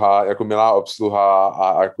obsluha, jako milá obsluha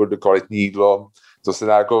a jako kvalitní jídlo, to se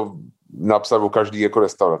dá jako napsat o každý jako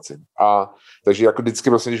restauraci. A takže jako vždycky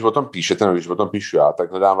vlastně, když o tom píšete, nebo když o tom píšu já,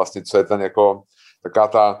 tak hledám vlastně, co je ten jako taká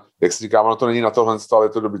ta, jak se říká, ono to není na tohle, ale je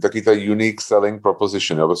to dobrý, taky ta unique selling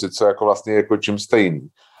proposition, jo, prostě co jako vlastně jako čím jste jiný.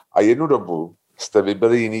 A jednu dobu jste vy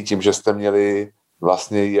byli jiný tím, že jste měli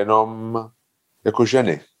vlastně jenom jako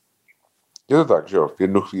ženy. Je to tak, že jo? V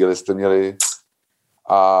jednu chvíli jste měli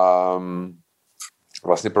a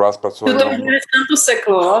vlastně pro vás pracovali... To nám to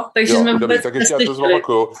seklo, takže jsme vůbec... Tak ještě já to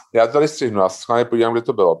zopakuju. Já to tady střihnu, já se schválně podívám, kde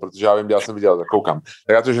to bylo, protože já vím, já jsem viděl, tak koukám.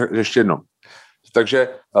 Tak já to ještě jednou. Takže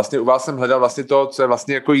vlastně u vás jsem hledal vlastně to, co je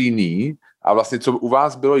vlastně jako jiný a vlastně co u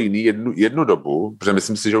vás bylo jiný jednu dobu, protože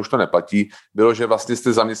myslím si, že už to neplatí, bylo, že vlastně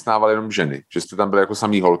jste zaměstnávali jenom ženy, že jste tam byli jako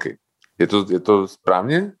samý holky. Je to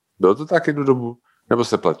správně? Bylo to tak jednu dobu? Nebo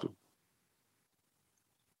se pletu?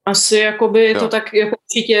 Asi jakoby to tak jako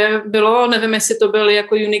určitě bylo, nevím, jestli to byl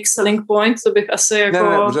jako unique selling point, to bych asi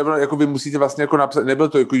jako... Ne, jako vy musíte vlastně jako napsat, nebyl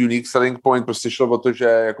to jako unique selling point, prostě šlo o to, že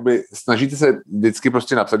jakoby snažíte se vždycky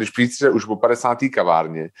prostě napsat, když přijdete už po 50.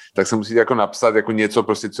 kavárně, tak se musíte jako napsat jako něco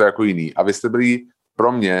prostě, co je jako jiný. A vy jste byli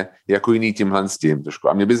pro mě jako jiný tímhle s tím trošku.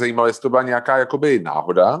 A mě by zajímalo, jestli to byla nějaká jakoby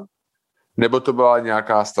náhoda, nebo to byla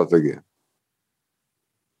nějaká strategie.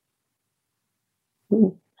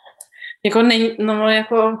 Jako není, no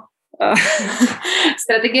jako...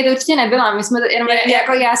 Strategie to určitě nebyla. My jsme jenom,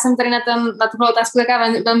 jako já jsem tady na tuhle otázku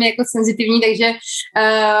taková velmi jako senzitivní, takže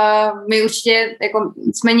my určitě jako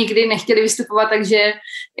jsme nikdy nechtěli vystupovat, takže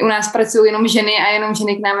u nás pracují jenom ženy a jenom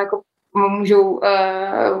ženy k nám jako můžou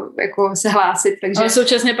jako se hlásit. Takže... Ale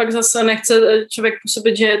současně pak zase nechce člověk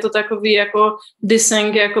působit, že je to takový jako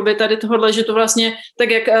dissing, jakoby tady tohle, že to vlastně, tak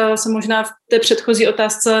jak se možná v té předchozí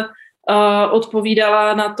otázce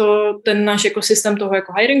odpovídala na to ten náš ekosystém toho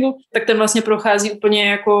jako hiringu, tak ten vlastně prochází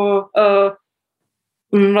úplně jako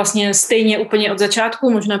vlastně stejně úplně od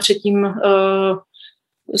začátku, možná předtím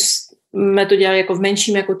jsme to dělali jako v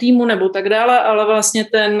menším jako týmu nebo tak dále, ale vlastně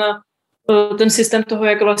ten systém toho,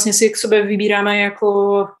 jak vlastně si k sobě vybíráme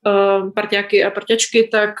jako parťáky a parťačky,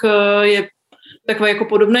 tak je takový jako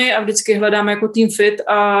podobný a vždycky hledáme jako team fit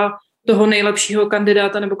a toho nejlepšího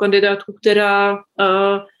kandidáta nebo kandidátku, která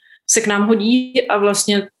se k nám hodí a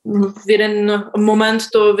vlastně v jeden moment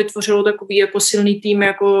to vytvořilo takový jako silný tým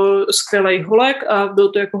jako skvělej holek a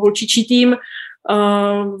byl to jako holčičí tým.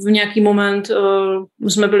 V nějaký moment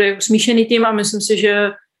jsme byli jako smíšený tým a myslím si,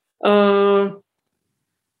 že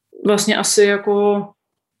vlastně asi jako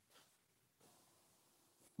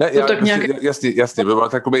ne, jasně, bylo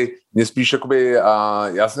takový, mě spíš jakoby,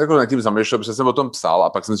 já jsem jako nad tím zamýšlel, protože jsem o tom psal a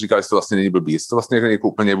pak jsem říkal, jestli to vlastně není blbý, jestli to vlastně jako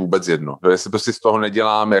úplně vůbec jedno, jestli prostě z toho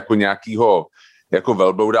nedělám jako nějakýho jako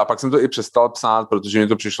velblouda a pak jsem to i přestal psát, protože mi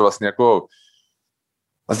to přišlo vlastně jako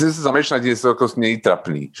vlastně se zamýšlel nad tím, jestli to jako mějí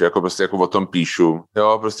trapný, že jako prostě jako o tom píšu,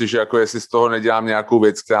 jo, prostě, že jako jestli z toho nedělám nějakou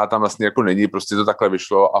věc, která tam vlastně jako není, prostě to takhle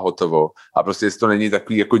vyšlo a hotovo a prostě jestli to není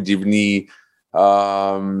takový jako divný,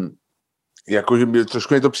 jako, že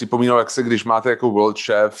trošku mě to připomínalo, jak se, když máte jako World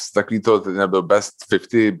Chefs, takový to, nebo Best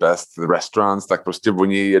 50 Best Restaurants, tak prostě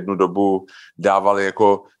oni jednu dobu dávali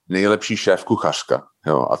jako nejlepší šéf kuchařka,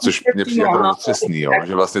 jo, a což mě přijde jako otřesný, jo,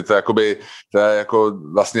 že vlastně to je jako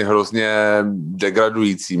vlastně hrozně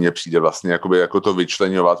degradující mě přijde vlastně, jakoby, jako to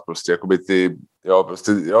vyčleňovat, prostě jakoby ty,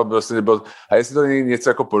 prostě nebylo, a jestli to není něco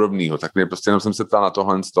jako podobného, tak mě prostě jenom jsem se ptal na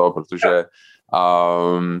tohle z toho, protože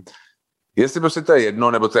jestli prostě to je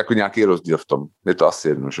jedno, nebo to je jako nějaký rozdíl v tom. Je to asi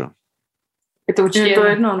jedno, že? Je to určitě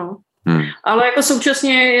jedno, no. Ale jako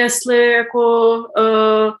současně, jestli jako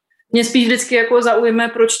mě spíš vždycky jako zaujme,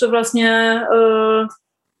 proč to vlastně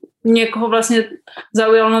někoho vlastně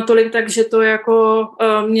zaujalo natolik, takže to jako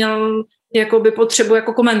měl jakoby potřebu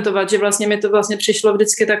jako komentovat, že vlastně mi to vlastně přišlo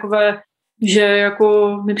vždycky takové, že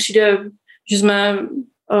jako mi přijde, že jsme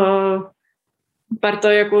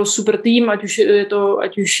parta jako super tým, ať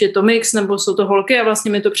už je to mix, nebo jsou to holky a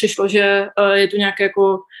vlastně mi to přišlo, že je to nějaké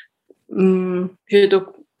jako, že je to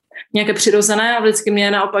nějaké přirozené a vždycky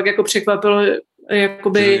mě naopak jako překvapilo,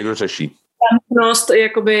 jakoby někdo řeší.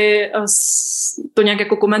 Jakoby to nějak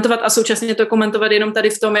jako komentovat a současně to komentovat jenom tady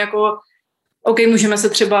v tom jako můžeme se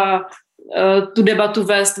třeba tu debatu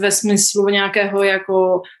vést ve smyslu nějakého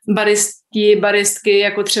jako baristky,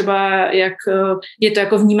 jako třeba jak je to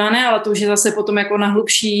jako vnímané, ale to už je zase potom jako na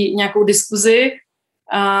hlubší nějakou diskuzi,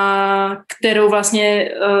 kterou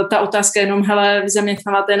vlastně ta otázka jenom, hele, vy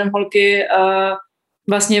zaměstnáváte jenom holky,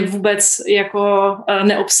 vlastně vůbec jako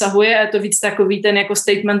neobsahuje a je to víc takový ten jako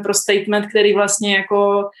statement pro statement, který vlastně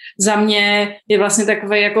jako za mě je vlastně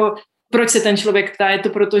takový jako, proč se ten člověk ptá, je to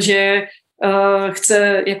proto, že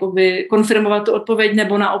chce jakoby konfirmovat tu odpověď,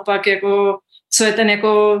 nebo naopak jako, co je ten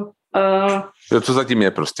jako co zatím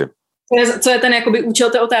je prostě. Co je ten jakoby účel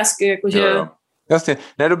té otázky, jakože Jasně,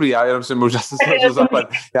 ne dobrý, já jenom si možná se to zaplet.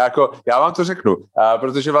 Já vám to řeknu,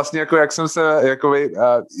 protože vlastně jako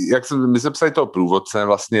my jsme psali toho průvodce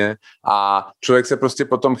vlastně a člověk se prostě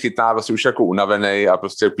potom chytá vlastně už jako unavený a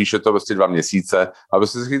prostě píše to prostě 2 měsíce a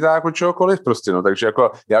prostě se chytá jako čehokoliv prostě, no, takže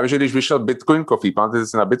jako já vím, že když vyšel Bitcoin Coffee, pamatujete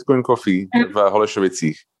si na Bitcoin Coffee v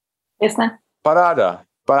Holešovicích? Jasné. Paráda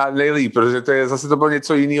nejlíp, protože to bylo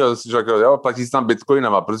něco jiného, že jako, jo, platí se tam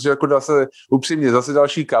bitcoinama, protože jako zase upřímně, zase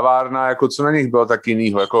další kavárna, jako co na nich bylo tak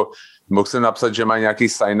jinýho, jako mohl jsem napsat, že mají nějaký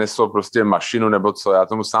Sineso, prostě mašinu nebo co, já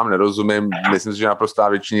tomu sám nerozumím, myslím si, že naprostá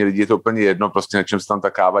většině lidí je to úplně jedno, prostě na čem se tam ta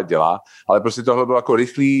káva dělá, ale prostě tohle bylo jako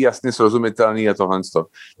rychlý, jasně srozumitelný a tohle.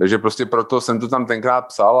 Takže prostě proto jsem to tam tenkrát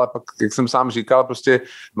psal a pak, jak jsem sám říkal, prostě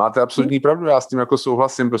máte absolutní pravdu, já s tím jako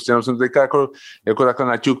souhlasím, prostě jenom jsem to teďka jako takhle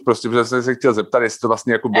naťuk, prostě, protože jsem se chtěl zeptat, jestli to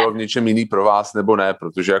vlastně jako bylo v něčem jiný pro vás nebo ne,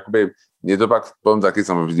 protože jakoby mně to pak potom taky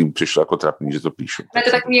samozřejmě přišlo jako trapný, že to píšu. Je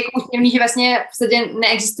to takový jako úsměvný, že vlastně v podstatě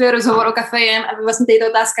neexistuje rozhovor o Café, aby vlastně tady ta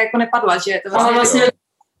otázka jako nepadla, že to vlastně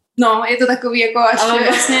no, je to takový jako až... Ale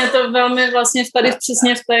vlastně je to velmi vlastně tady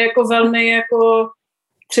přesně v té jako velmi jako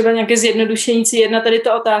třeba nějaké zjednodušenící jedna tady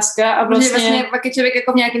ta otázka a vlastně pak je člověk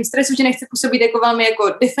jako v nějakém stresu, že nechce působit jako velmi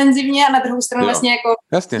jako defenzivně a na druhou stranu vlastně jako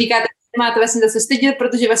říkáte, máte vlastně zase stydět,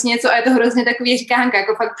 protože vlastně něco a je to hrozně takový, říká Hanka,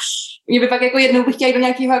 jako fakt, mě by fakt jako jednou bych chtěla jít do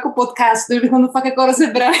nějakého jako podcastu, bychom to fakt jako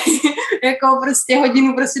rozebrali, jako prostě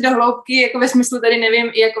hodinu prostě do hloubky, jako ve smyslu tady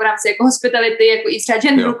nevím, i jako v rámci jako hospitality, jako i třeba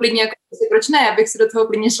genderu klidně, jako prostě, proč ne, abych se do toho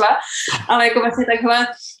klidně šla, ale jako vlastně takhle,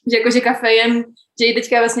 že jako, že Café jen, že i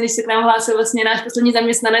teďka vlastně, když se k nám hlásil vlastně náš poslední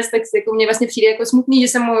zaměstnanec, tak jako mě vlastně přijde jako smutný, že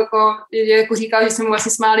jsem mu jako říkal, že jsem mu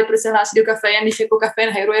vlastně smáli, proč se hlásí do Café, jen když jako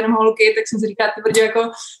Café hajruje jenom holky, tak jsem si říkal, ty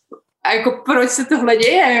jako a jako proč se tohle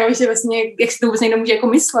děje, jo? Že vlastně, jak si to vůbec někdo může jako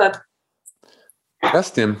myslet.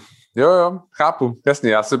 Jasně, jo, chápu,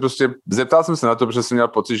 jasně, já se prostě, zeptal jsem se na to, protože jsem měl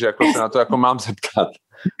pocit, že jako se na to jako mám zeptat.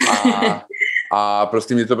 A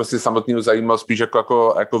prostě mě to prostě samotného zajímalo spíš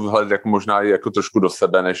jako vhled, jako možná i jako trošku do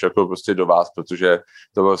sebe, než jako prostě do vás, protože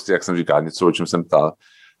to prostě, jak jsem říkal, něco, o čem jsem ptal.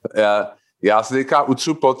 Já se teďka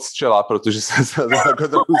utřu pod z čela, protože jsem se jako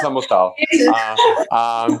trochu zamotal.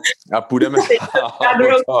 A půjdeme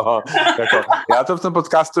jako, já to v tom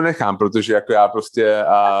podcastu nechám, protože jako já prostě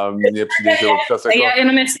mně přijde, že občas jako... Já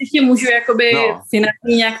jenom jestli ještě můžu jakoby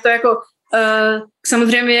finální nějak to jako...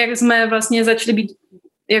 samozřejmě, jak jsme vlastně začali být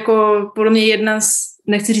jako podle mě jedna z,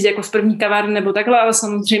 nechci říct jako z první kavárny nebo takhle, ale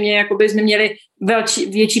samozřejmě jakoby jsme měli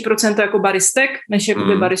větší procento jako baristek, než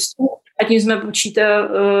jakoby baristů. A tím jsme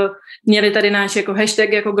měli tady náš jako hashtag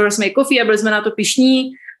jako Girls Make Coffee a byli jsme na to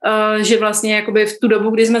pyšní, že vlastně jakoby v tu dobu,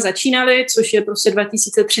 kdy jsme začínali, což je prostě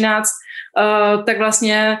 2013, tak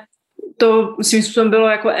vlastně to svým způsobem bylo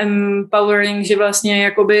jako empowering, že vlastně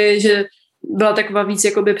jakoby, že byla taková víc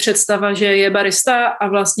jakoby představa, že je barista a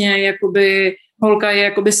vlastně jakoby holka je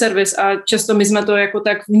jakoby servis a často my jsme to jako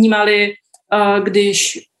tak vnímali,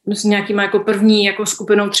 když s nějakýma jako první jako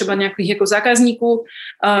skupinou třeba nějakých jako zákazníků,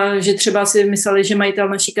 že třeba si mysleli, že majitel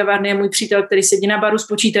naší kavárny je můj přítel, který sedí na baru s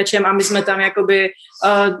počítačem a my jsme tam jakoby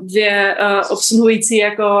 2 obsluhující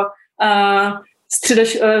jako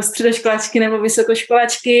středoškolačky nebo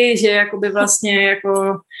vysokoškolačky, že jakoby vlastně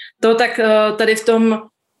jako to tak tady v tom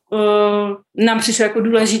nám přišlo jako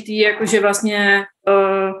důležitý, jako že vlastně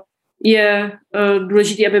je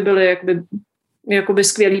důležitý, aby byly jakoby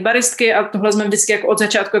skvělý baristky a tohle jsme vždycky jako od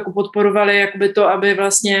začátku jako podporovali, jakoby to, aby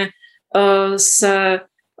vlastně se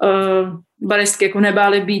baristky jako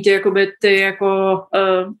nebály být jakoby ty jako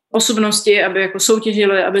osobnosti, aby jako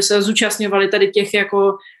soutěžily, aby se zúčastňovaly tady těch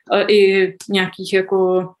jako i nějakých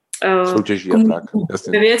jako soutěží a tak.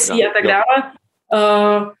 Věcí a tak dále.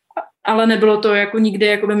 Ale nebylo to jako nikdy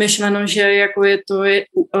jakoby myšleno, že jako je to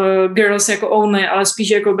girls jako only, ale spíš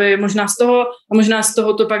jakoby možná z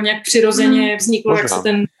toho to pak nějak přirozeně vzniklo, jak se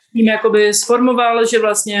ten tým jakoby sformoval, že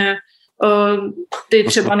vlastně ty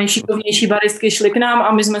třeba nejšikovnější baristky šly k nám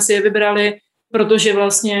a my jsme si je vybrali, protože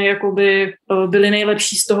vlastně jakoby byly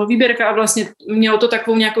nejlepší z toho výběrka a vlastně mělo to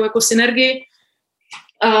takovou nějakou jako synergii.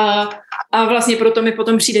 A vlastně proto mi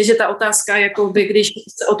potom přijde, že ta otázka, jakoby, když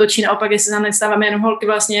se otočí naopak, jestli tam nestáváme jenom holky,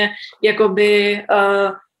 vlastně jakoby,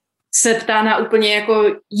 se ptá na úplně jako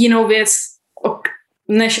jinou věc,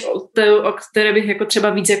 než o které bych jako třeba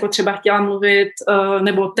víc jako třeba chtěla mluvit,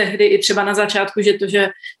 nebo tehdy i třeba na začátku, že to, že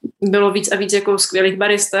bylo víc a víc jako skvělých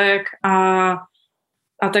baristek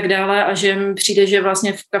a tak dále a že mi přijde, že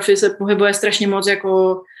vlastně v kafi se pohybuje strašně moc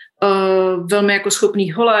jako velmi jako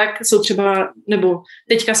schopných holek, jsou třeba, nebo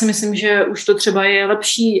teďka si myslím, že už to třeba je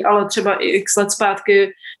lepší, ale třeba i x let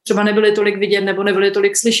zpátky třeba nebyly tolik vidět nebo nebyly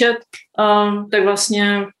tolik slyšet, tak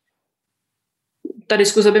vlastně ta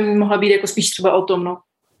diskuze by mohla být jako spíš třeba o tom, no.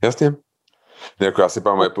 Jasně. Jako já si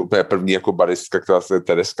pamatuju, úplně první jako baristka, která se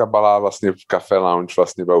Tereska Balá vlastně v Café Lounge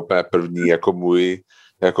vlastně byla úplně první jako můj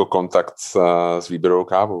jako kontakt s výběrovou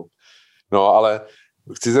kávou. No ale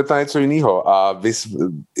chci zeptat něco jiného. A vy,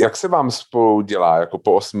 jak se vám spolu dělá jako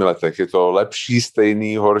po 8 letech? Je to lepší,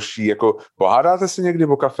 stejný, horší? Jako pohádáte se někdy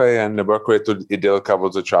o Café jen? Nebo jako je to idylka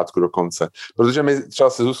od začátku do konce? Protože my třeba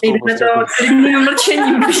se Zuzkou... Prostě to celým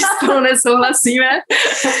mlčením, když s toho nesouhlasíme.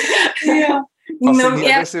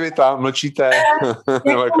 Pasivní agresivita, mlčíte?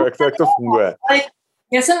 Nebo jako, jak to funguje?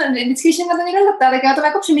 Já jsem vždycky, když se na to někdo zeptá, tak já to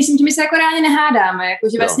jako přemýšlím, že my se jako reálně nehádáme, jako,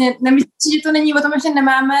 že vlastně nemyslím si, že to není o tom, že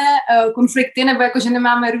nemáme konflikty nebo jako, že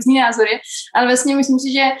nemáme různý názory, ale vlastně myslím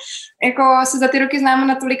si, že jako se za ty roky známe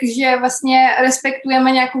natolik, že vlastně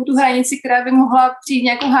respektujeme nějakou tu hranici, která by mohla přijít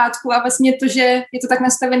nějakou hádku a vlastně to, že je to tak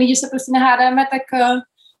nastavený, že se prostě nehádáme, tak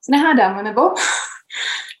se nehádáme, nebo?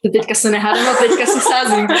 Teďka se nehádáme a teďka se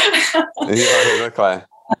sázím. Jo, takhle.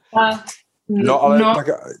 No ale tak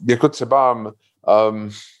jako třeba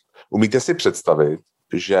umíte si představit,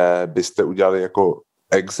 že byste udělali jako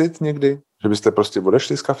exit někdy? Že byste prostě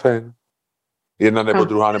odešli z Café? Jedna nebo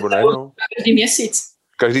druhá nebo najednou? Každý měsíc.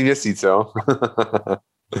 Každý měsíc, jo?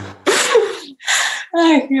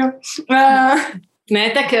 Ach, jo. Ne,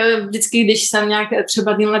 tak vždycky, když jsem nějak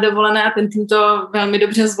třeba týmhle dovolená a ten tým to velmi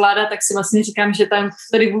dobře zvládá, tak si vlastně říkám, že tam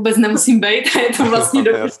tady vůbec nemusím být a je to vlastně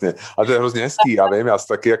dobře. Jasně. A to je hrozně hezký, já vím, já si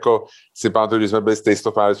taky jako si pamatuju, když jsme byli z Taste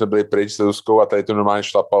of Prague, když jsme byli pryč se Zuzkou a tady to normálně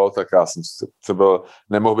šlapalo, tak já jsem se byl,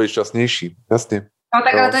 nemohl být šťastnější. Jasně. No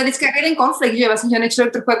tak ale to je vždycky jako jeden konflikt, že vlastně že je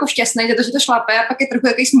člověk trochu jako šťastný za to, že to šlape a pak je trochu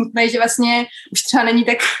jaký smutný, že vlastně už třeba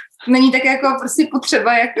není tak jako prostě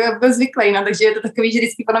potřeba, jak byl zvyklý, no, takže je to takový, že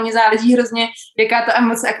vždycky podle mě záleží hrozně, jaká ta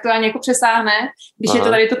emoce aktuálně jako přesáhne. Když je to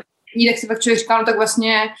tady to tak si pak člověk říká, no tak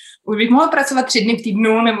vlastně už bych mohla pracovat 3 dny v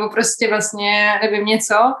týdnu, nebo prostě vlastně nevím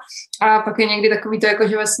něco. A pak je někdy takový to jako,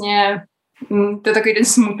 že vlastně to je takový ten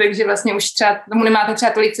smutek, že vlastně už třeba tomu nemáte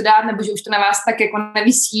třeba tolik co dát, nebo že už to na vás tak jako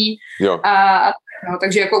nevisí. Jo. A no,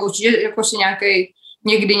 takže jako určitě jako si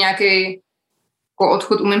někdy nějaký jako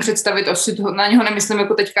odchod umím představit, asi toho, na něho nemyslím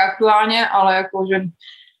jako teďka aktuálně, ale jako, že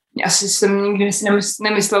asi jsem nikdy si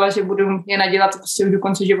nemyslela, že budu je nadělat prostě už do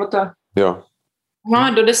konce života. Jo.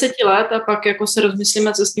 Máme do 10 let a pak jako se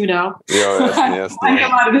rozmyslíme, co s ním dál. Jo, jasně.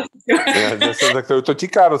 Tak to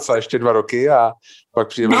tiká docela ještě 2 roky a pak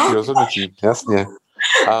přijde velký rozhodnutí. Jasně.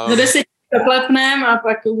 Do 10 zapletneme a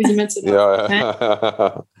pak uvidíme, co dál.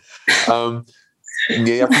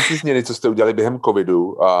 Jaký ty změny, co jste udělali během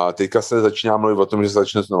covidu a teďka se začíná mluvit o tom, že se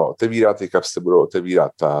začne znovu otevírat, teďka se budou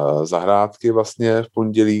otevírat zahrádky vlastně v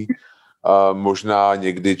pondělí, možná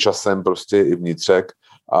někdy časem prostě i vnitřek.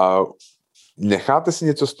 Necháte si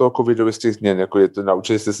něco z toho covidu, z těch změn, jako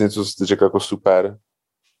naučili jste si něco, co jste řekl jako super?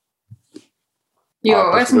 Jo,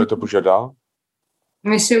 a já jsem to požádal?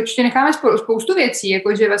 My si určitě necháme spoustu věcí,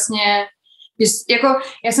 jakože vlastně jako,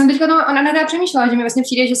 já jsem teďka ona přemýšlela, že mi vlastně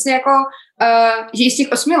přijde, že se jako, že i z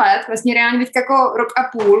těch 8 let, vlastně reálně teďka jako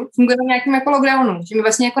 1,5 roku funguje v nějakým jako lockdownu, že mi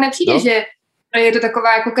vlastně jako nepřijde, že je to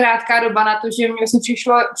taková jako krátká doba na to, že mi vlastně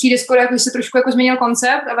přijde skoro jako, že se trošku jako změnil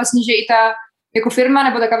koncept a vlastně, že i ta jako firma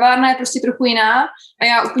nebo ta kavárna je prostě trochu jiná a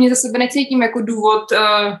já úplně za sebe necítím jako důvod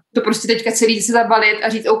to prostě teďka celý se zabalit a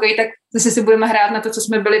říct OK, tak zase si budeme hrát na to, co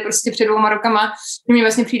jsme byli prostě před 2 rokama. Mně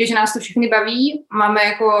vlastně přijde, že nás to všechny baví. Máme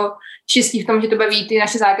jako štěstí v tom, že to baví ty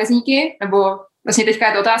naše zákazníky, nebo vlastně teďka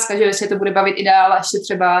je to otázka, že jestli to bude bavit i dál, až se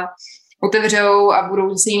třeba otevřou a budou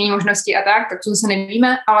zase jiné možnosti a tak to zase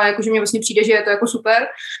nevíme, ale jakože mně vlastně přijde, že je to jako super,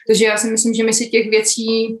 takže já si myslím, že my si těch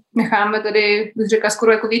věcí necháme tady, bych řekla,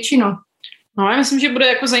 skoro jako většinu. No, já myslím, že bude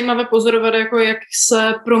jako zajímavé pozorovat, jako jak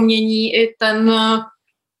se promění i ten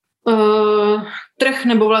trh,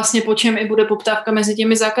 nebo vlastně po čem i bude poptávka mezi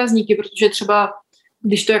těmi zákazníky, protože třeba,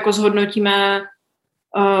 když to jako zhodnotíme,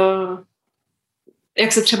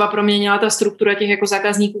 jak se třeba proměnila ta struktura těch jako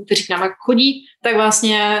zákazníků, kteří k nám jako chodí, tak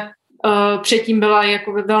vlastně předtím byla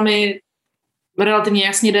jako velmi relativně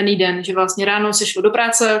jasně daný den, že vlastně ráno se šlo do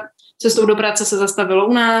práce, cestou do práce se zastavilo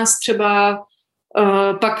u nás třeba,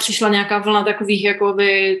 pak přišla nějaká vlna takových, jako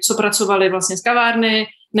vy, co pracovali vlastně z kavárny,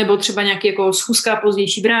 nebo třeba nějaký jako schůzka,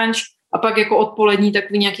 pozdější branč a pak jako odpolední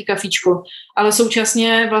takový nějaký kafíčko. Ale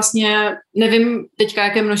současně vlastně nevím teďka,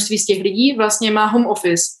 jaké množství z těch lidí vlastně má home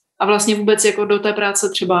office a vlastně vůbec jako do té práce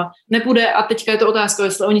třeba nepůjde a teďka je to otázka,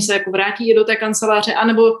 jestli oni se jako vrátí do té kanceláře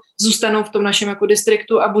anebo zůstanou v tom našem jako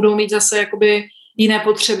distriktu a budou mít zase jakoby jiné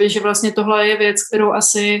potřeby, že vlastně tohle je věc, kterou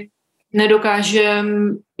asi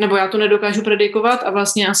nedokážem, nebo já to nedokážu predikovat a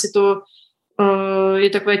vlastně asi to je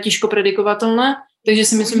takové těžko predikovatelné, takže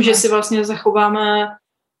si myslím, že si vlastně zachováme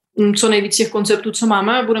co nejvíc těch konceptů, co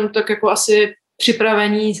máme a budeme tak jako asi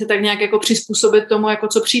připravení se tak nějak jako přizpůsobit tomu, jako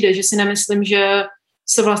co přijde, že si nemyslím, že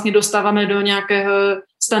se vlastně dostáváme do nějakého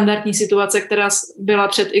standardní situace, která byla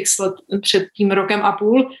před x let, před tím rokem a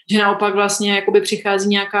půl, že naopak vlastně jakoby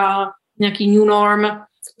přichází nějaký new norm,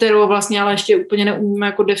 kterou vlastně ale ještě úplně neumíme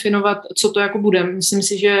jako definovat, co to jako bude. Myslím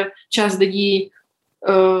si, že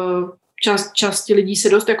části lidí se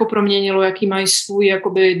dost jako proměnilo, jaký mají svůj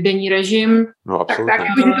jakoby denní režim. No, absolutně. Tak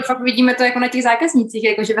jako, že to fakt vidíme to jako na těch zákaznících,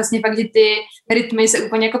 jako, že vlastně fakt, že ty rytmy se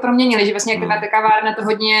úplně jako proměnily, že vlastně jak ta kavárna to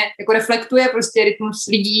hodně jako reflektuje prostě rytmus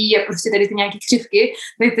lidí a prostě tady ty nějaké křivky,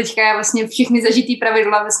 tak teďka vlastně všechny zažitý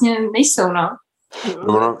pravidla vlastně nejsou, no.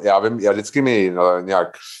 No, já vím, já vždycky mi nějak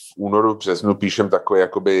v únoru, březnu píšem takový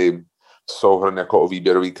jakoby souhrn jako o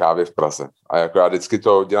výběrový kávě v Praze. A jako já vždycky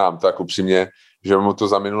to dělám tak upřímně, že mu to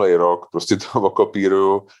za minulý rok prostě to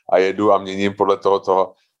okopíruju a jedu a měním podle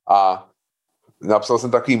toho. A napsal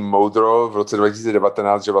jsem takový moudro v roce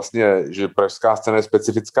 2019, že vlastně, že pražská scéna je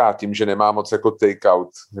specifická tím, že nemá moc jako take-out,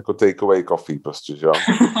 jako take-away coffee prostě, že jo.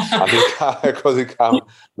 A teďka, jako říkám,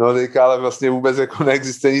 no teďka ale vlastně vůbec jako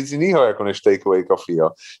neexistuje nic jiného, jako než take-away coffee, jo.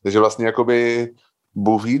 Takže vlastně jakoby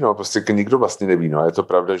Bůh ví, no, prostě nikdo vlastně neví, no. Je to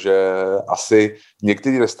pravda, že asi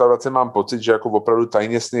některé restaurace mám pocit, že jako opravdu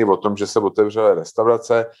tajně sní o tom, že se otevřely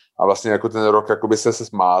restaurace a vlastně jako ten rok jakoby se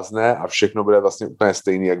smázne a všechno bude vlastně úplně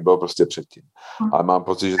stejný, jak bylo prostě předtím. Ale mám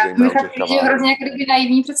pocit, že to je hrozně jako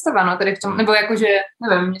naivní představa, no, tady v tom, nebo jako, že,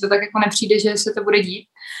 nevím, mně to tak jako nepřijde, že se to bude dít.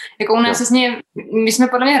 Jako u nás vlastně, my jsme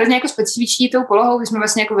podle mě hrozně jako specifičtí tou polohou, my jsme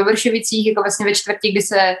vlastně jako ve Vršovicích, jako vlastně ve čtvrti, kdy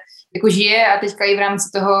se jako žije a teďka i v rámci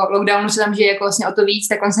toho lockdownu se tam žije jako vlastně o to víc,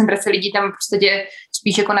 ta koncentrace lidí tam prostě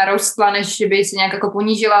spíš jako narostla, než by se nějak jako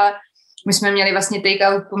ponížila. My jsme měli vlastně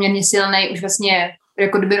take-out poměrně silný už vlastně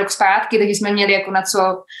jako kdyby rok zpátky, takže jsme měli jako na co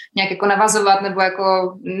nějak jako navazovat, nebo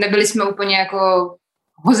jako nebyli jsme úplně jako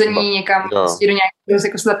hození někam prostě do nějakého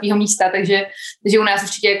jako slepého místa, takže u nás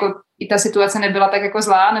určitě jako i ta situace nebyla tak jako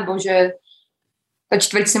zlá, nebo že ta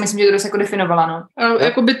čtvrť si myslím, že to dost jako definovala, no.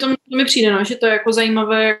 Jako by to mi přijde, no, že to je jako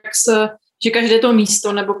zajímavé, že každé to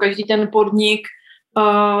místo nebo každý ten podnik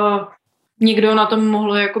někdo na tom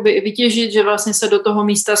mohl jakoby i vytěžit, že vlastně se do toho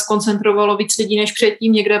místa skoncentrovalo víc lidí než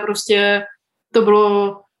předtím, někde prostě to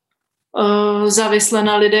bylo závislé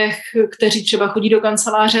na lidech, kteří třeba chodí do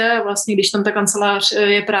kanceláře a vlastně když tam ta kancelář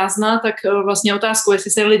je prázdná, tak vlastně otázkou,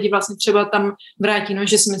 jestli se lidi vlastně třeba tam vrátí, no,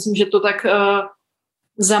 že si myslím, že to tak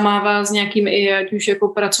zamává s nějakým i ať už jako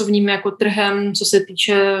pracovním jako trhem, co se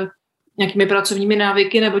týče nějakými pracovními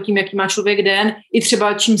návyky nebo tím, jaký má člověk den, i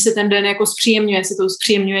třeba čím se ten den jako zpříjemňuje, jestli to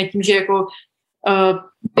zpříjemňuje tím, že jako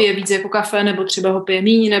pije víc jako kafe, nebo třeba ho pije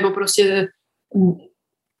míň, nebo prostě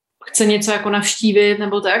chce něco jako navštívit,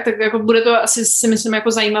 nebo tak jako bude to asi si myslím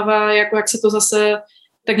jako zajímavé, jako jak se to zase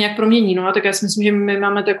tak nějak promění, no a tak já si myslím, že my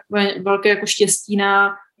máme takové velké jako štěstí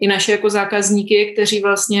na i naše jako zákazníky, kteří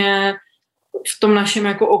vlastně v tom našem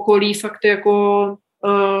jako okolí fakt jako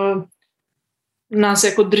nás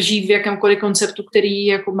jako drží v jakémkoliv konceptu, který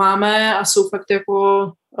jako máme a jsou fakt jako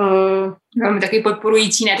máme taky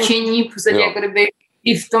podporující nadšení, v podstatě jako kdyby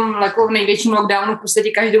i v tom jako v největším lockdownu v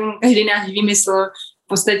podstatě každý náš výmysl v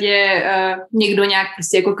podstatě někdo nějak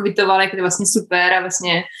prostě jako kvitoval, jak to je vlastně super a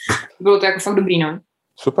vlastně bylo to jako fakt dobrý, no.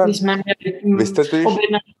 Super. Když jsme měli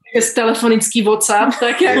objednat telefonický WhatsApp,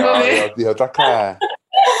 tak jako jo, takhle.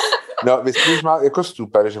 No, myslím, že má jako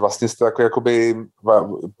super, že vlastně jste jako jakoby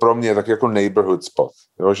pro mě tak jako neighborhood spot,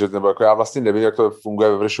 jo, že nebo jako já vlastně nevím, jak to funguje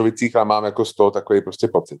ve Vršovicích, ale mám jako z toho takový prostě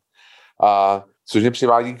pocit. A což mě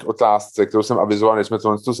přivádí k otázce, kterou jsem avizoval, než jsme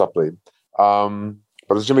to zapli.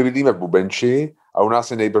 Protože my bydlíme v Bubenči a u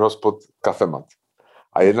nás je neighborhood spot Cafémat.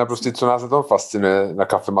 A jedna prostě, co nás na tom fascinuje na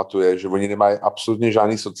Cafématu je, že oni nemají absolutně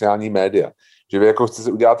žádný sociální média. Že vy jako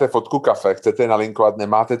uděláte fotku kafe, chcete nalinkovat,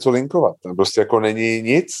 nemáte co linkovat. Tam prostě jako není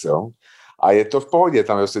nic, jo. A je to v pohodě,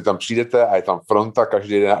 tam přijdete a je tam fronta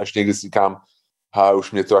každý den, až někdy si říkám,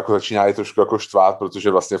 už mě to jako začíná je trošku jako štvát,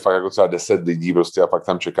 protože vlastně fakt jako třeba 10 lidí prostě a pak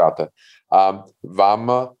tam čekáte. A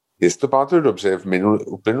vám, jestli to pamatuju dobře, v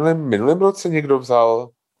minulém roce někdo vzal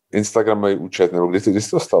Instagramový účet, nebo kdy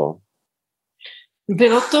to stalo?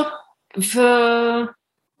 Bylo to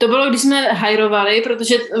to bylo, když jsme hirovali,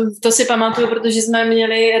 protože to si pamatuju, protože jsme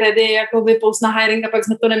měli ready jakoby post na hiring a pak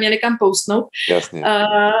jsme to neměli kam postnout. Jasně.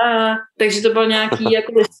 Takže to byl nějaký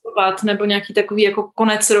jako listopad nebo nějaký takový jako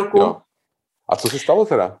konec roku. Jo. A co se stalo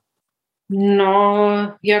teda? No,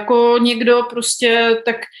 jako někdo prostě,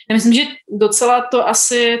 tak já myslím, že docela to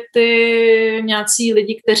asi ty nějací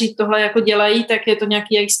lidi, kteří tohle jako dělají, tak je to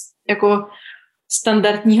nějaký jako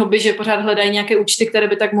standardní hobby, že pořád hledají nějaké účty, které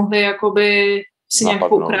by tak mohly jakoby si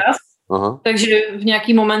nějak ukrást. Takže v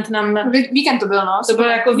nějaký moment nám... Víkend to byl, no. To byl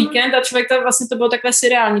jako víkend a člověk to bylo takové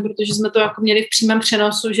seriální, protože jsme to jako měli v přímém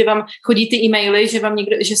přenosu, že vám chodí ty e-maily, že vám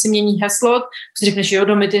někdo, že si mění heslo, si řekneš, jo,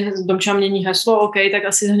 Domča mění heslo, OK, tak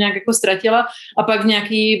asi ho nějak jako ztratila a pak v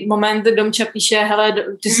nějaký moment Domča píše, hele,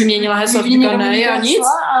 ty jsi měnila heslo, říká ne a nic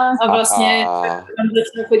a vlastně tam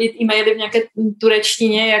začne chodit e-maily v nějaké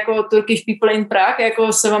turečtině, jako Turkish people in Prague,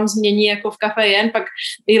 jako se vám změní jako v Café, pak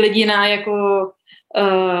i lidi na jako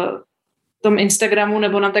tom Instagramu,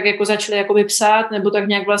 nebo nám tak jako začali jakoby psát, nebo tak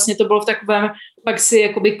nějak vlastně to bylo v takovém, pak si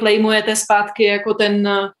jakoby claimujete zpátky jako ten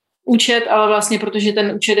účet, ale vlastně protože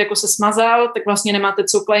ten účet jako se smazal, tak vlastně nemáte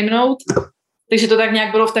co claimnout. Takže to tak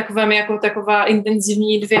nějak bylo v takovém jako taková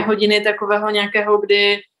intenzivní 2 hodiny takového nějakého,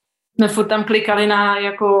 kdy jsme furt tam klikali na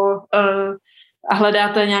jako a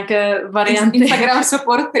hledáte nějaké varianty. Instagram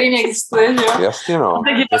support, který neexistuje, že jo? Jasně, no.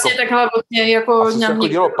 Takže vlastně jako, takhle vlastně jako... A co se jako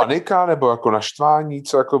dělo panika, nebo jako naštvání,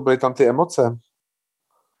 co jako byly tam ty emoce?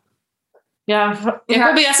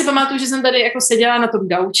 Já si pamatuju, že jsem tady jako seděla na tom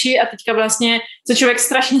gauči a teďka vlastně se člověk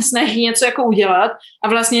strašně snaží něco jako udělat a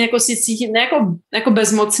vlastně jako si cítí ne jako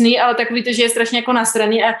bezmocný, ale takový to, že je strašně jako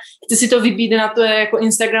nasraný a chce si to vybít na to jako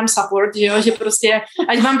Instagram support, že jo, že prostě,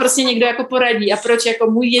 ať vám prostě někdo jako poradí a proč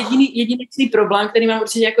jako můj jedinečný problém, který mám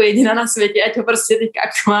určitě jako jediná na světě, ať ho prostě teďka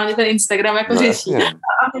aktuálně ten Instagram jako řeší.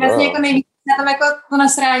 A vlastně jako nejvíc na tom jako to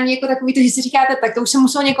nasrání, jako takový to, že si říkáte, tak to už se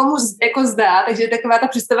muselo někomu jako zdát, takže taková ta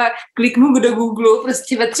představa, kliknu do Google,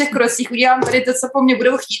 prostě ve 3 krocích udělám tady to, co po mně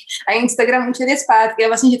budou chtít a Instagram účet je zpátky a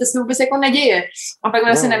vlastně, že to se vůbec jako neděje. A pak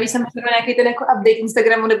vlastně navíc jsem měla nějaký ten jako update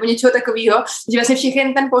Instagramu nebo něčeho takového, že vlastně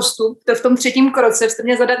všechny ten postup, to v tom 3. kroce jste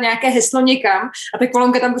měl zadat nějaké heslo někam a ta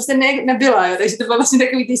kolonka tam prostě nebyla, jo. Takže to bylo vlastně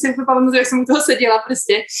takový, když jsem pamatuju, jak jsem u toho seděla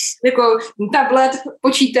prostě, jako tablet,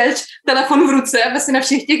 počítač, telefon v ruce a vlastně na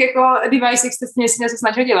všech těch jako devices jste si něco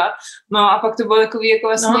snažil dělat. No a pak to bylo takový jako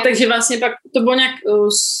vlastně... No, takže vlastně pak to bylo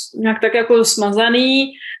nějak tak jako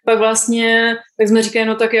smazaný, pak vlastně, tak jsme říkali,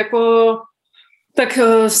 no tak jako tak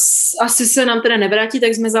asi se nám teda nevrátí, tak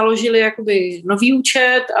jsme založili jakoby nový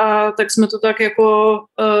účet a tak jsme to tak jako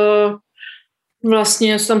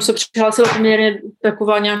vlastně tam se přihlásila poměrně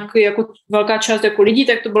taková nějaký jako velká část jako lidí,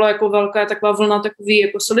 tak to byla jako velká taková vlna takový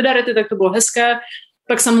jako solidarity, tak to bylo hezké.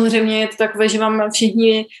 Pak samozřejmě je to takové, že vám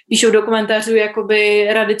všichni píšou do komentářů jakoby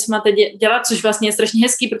rady, co máte dělat, což vlastně je strašně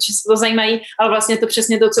hezký, protože se to zajímají, ale vlastně to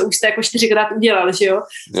přesně to, co už jste jako 4krát udělali, že jo?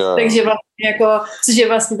 Yeah. Takže vlastně jako, což je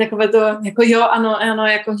vlastně takové to, jako jo, ano,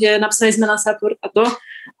 jako, že napsali jsme na support a to.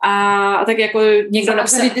 A tak jako někdo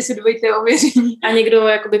napsal, ty si dvojité ověření. A někdo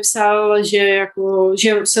jakoby psal, že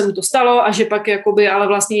se mu to stalo a že pak jakoby, ale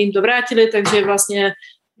vlastně jim to vrátili, takže vlastně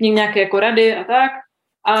nějaké jako rady a tak.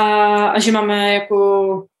 A že máme jako...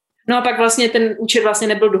 No a pak vlastně ten účet vlastně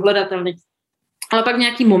nebyl dohledatelný. Ale pak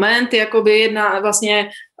nějaký moment, jakoby jedna vlastně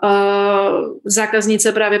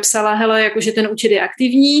zákaznice právě psala, hele, jakože ten účet je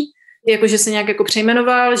aktivní, jakože se nějak jako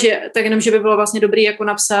přejmenoval, že tak jenom, že by bylo vlastně dobrý jako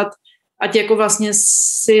napsat, ať jako vlastně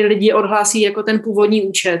si lidi odhlásí jako ten původní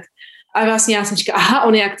účet. A vlastně já jsem říkala, aha,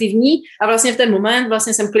 on je aktivní a vlastně v ten moment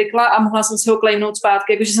vlastně jsem klikla a mohla jsem si ho claimnout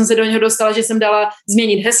zpátky, jakože jsem se do něho dostala, že jsem dala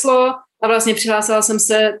změnit heslo a vlastně přihlásila jsem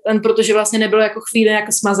se, protože vlastně nebyl jako chvíli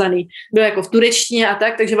jako smazaný. Byl jako v turečtině a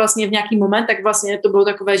tak, takže vlastně v nějaký moment, tak vlastně to bylo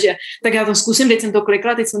takové, že tak já to zkusím, teď jsem to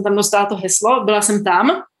klikla, teď jsem tam dostala to heslo, byla jsem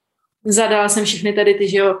tam, zadala jsem všechny tady ty,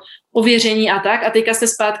 že jo, ověření a tak a teďka jste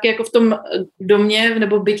zpátky jako v tom domě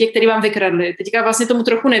nebo bytě, který vám vykradli. Teďka vlastně tomu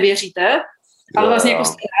trochu nevěříte, ale vlastně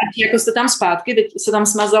jako jste tam zpátky, teď se tam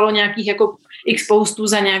smazalo nějakých jako x postů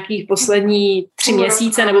za nějakých poslední 3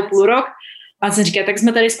 měsíce nebo půl rok. A jsem říkala, tak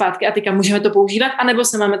jsme tady zpátky a teďka můžeme to používat, anebo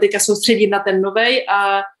se máme teďka soustředit na ten novej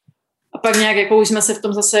a pak nějak jako už jsme se v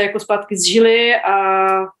tom zase jako zpátky zžili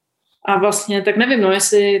a vlastně tak nevím, no,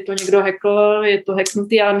 jestli to někdo hackl, je to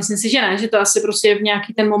hacknutý, ale myslím si, že ne, že to asi prostě v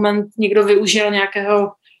nějaký ten moment někdo využil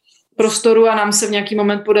nějakého prostoru a nám se v nějaký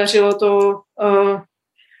moment podařilo to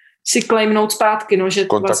si claimnout zpátky, no, že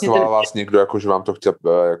kontaktoval vlastně vás někdo, jako, že vám to chtěl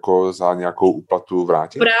jako za nějakou úplatu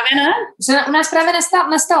vrátit? Právě ne. U nás právě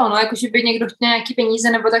nestalo, no, jako, že by někdo chtěl nějaký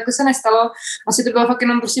peníze, nebo tak to se nestalo. Asi to bylo fakt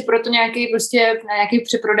jenom prostě proto nějaký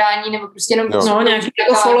přeprodání, nebo prostě jenom nějaký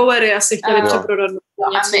jako followery asi chtěli přeprodat.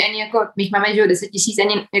 No, a my ani jako, my máme, že 10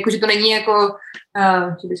 000, ani, jako, že to není jako,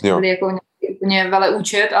 že bychom byli jako úplně vele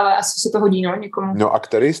účet, ale asi se to hodí, no, někomu. No a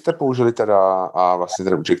který jste použili teda a vlastně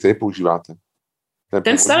ten účet, který používáte?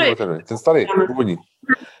 Ten starý. Ten starý, původní.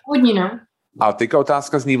 Původní, no. A teďka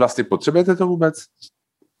otázka zní, vlastně potřebujete to vůbec?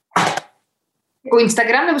 Jako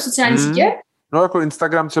Instagram nebo sociální sítě? No jako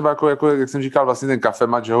Instagram třeba, jako jak jsem říkal, vlastně ten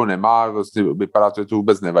kafemat, že ho nemá, vlastně vypadá to, že to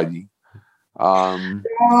vůbec nevadí.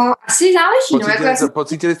 Asi záleží.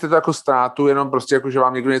 Pocítili jste to jako ztrátu, jenom prostě jako, že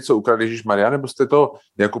vám někdo něco ukradl, ježišmarja, nebo jste to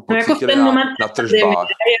jako pocítili na tržbách?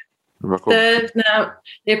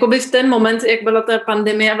 Jakoby v ten moment, jak byla ta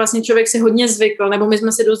pandemie a vlastně člověk si hodně zvykl, nebo my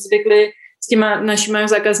jsme si dost zvykli s těma našimi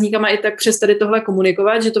zákazníkama i tak přes tady tohle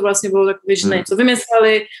komunikovat, že to vlastně bylo takové, že něco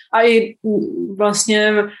vymysleli a i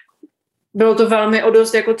vlastně bylo to velmi o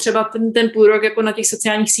dost jako třeba ten půl rok jako na těch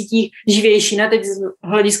sociálních sítích živější, ne teď z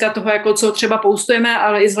hlediska toho, jako co třeba postujeme,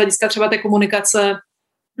 ale i z hlediska třeba té komunikace,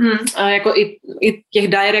 jako i těch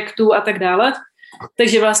directů a tak dále.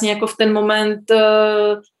 Takže vlastně jako v ten moment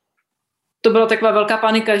to byla taková velká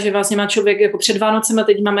panika, že vlastně má člověk jako před Vánocem a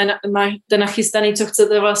teď máte nachystaný, co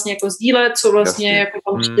chcete vlastně jako sdílet, co vlastně jako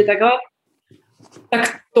tam přijde takhle.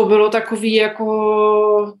 Tak to bylo takový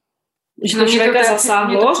jako, že to člověka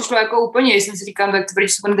zasáhlo. Mně to přišlo jako úplně, jsem si říkala, tak to proč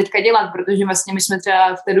se budeme teďka dělat, protože vlastně my jsme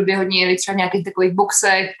třeba v té době hodně jeli třeba v nějakých takových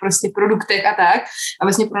boxech, prostě produktech a tak. A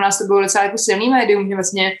vlastně pro nás to bylo docela jako silný médium, že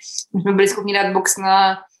vlastně my jsme byli schopni dát box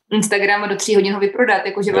na Instagram a do 3 hodin ho vyprodat,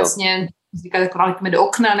 jakože vlastně říkáte, jako naletíme do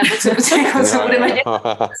okna, nebo co budeme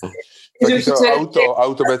dělat. Taky to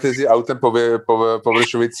auto budete jezdit autem po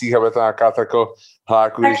Vršovicích a bude to nějaká tako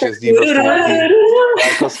hláku, když jezdí prostě nějaký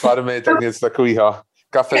jako z farmy, tak něco takovýho.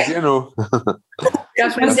 Café z Jenu.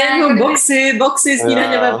 Café z Jenu, boxy,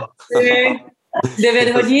 snídaňové boxy.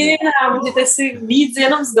 9 hodin a můžete si víc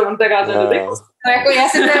jenom z domu, tak já to dobrý. No jako já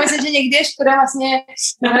si teda myslím, že někdy je škoda vlastně,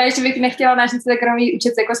 že bych nechtěla náš Instagramový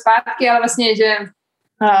účet jako zpátky, ale vlastně, že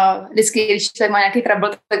vždycky, když člověk má nějaký trouble,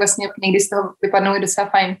 tak vlastně někdy z toho vypadnou i docela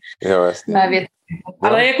fajn věci.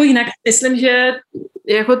 Ale jako jinak myslím, že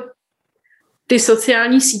jako ty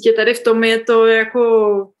sociální sítě tady v tom je to jako,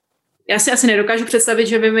 já si asi nedokážu představit,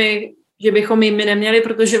 že bychom jim neměli,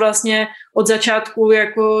 protože vlastně od začátku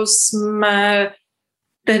jako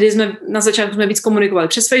na začátku jsme víc komunikovali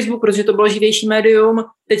přes Facebook, protože to bylo živější médium,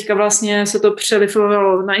 teďka vlastně se to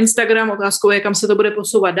přeliflovalo na Instagram, otázkou je, kam se to bude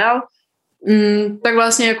posouvat dál. Tak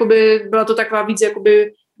vlastně jakoby byla to taková víc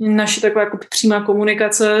jakoby naše taková jako přímá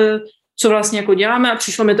komunikace, co vlastně jako děláme a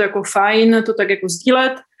přišlo mi to jako fajn to tak jako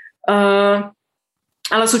sdílet,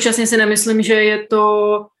 ale současně si nemyslím, že je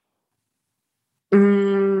to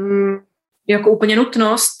jako úplně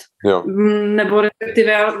nutnost, nebo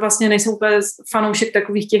respektive já vlastně nejsem úplně fanoušek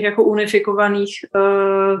takových těch jako unifikovaných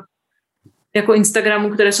jako Instagramů,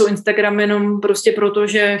 které jsou Instagram jenom prostě proto,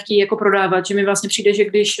 že chtějí jako prodávat, že mi vlastně přijde, že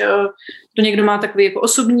když to někdo má takový jako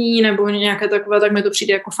osobní nebo nějaké takové, tak mi to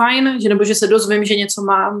přijde jako fajn, že nebo že se dozvím, že něco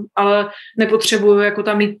mám, ale nepotřebuju jako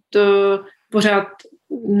tam mít pořád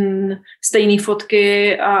stejné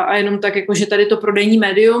fotky a jenom tak, jako, že tady to prodejní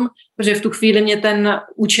médium, protože v tu chvíli mě ten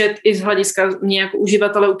účet i z hlediska mě jako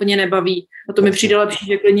uživatele úplně nebaví. A to mi přijde lepší,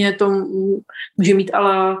 že klidně to může mít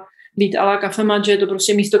být ala kafemat, že je to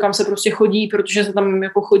prostě místo, kam se prostě chodí, protože se tam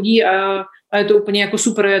jako chodí a je to úplně jako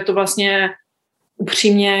super, je to vlastně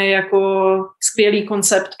upřímně jako skvělý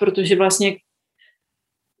koncept, protože vlastně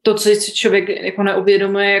to, co si člověk jako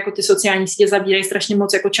neuvědomuje, jako ty sociální sítě zabírají strašně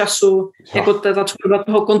moc jako času, jako ta tvorba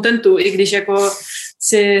toho kontentu, i když jako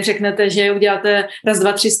si řeknete, že uděláte 1,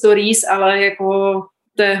 2, 3 stories, ale jako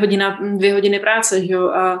to je 2 hodiny práce, že jo,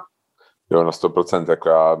 a jo, na 100%,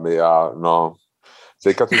 jako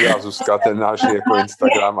teďka to dělá Zuzka, ten náš jako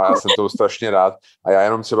Instagram a já jsem toho strašně rád a já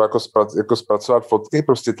jenom třeba jako zpracovat fotky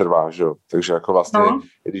prostě trvá, že jo, takže jako vlastně,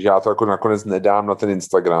 když já to jako nakonec nedám na ten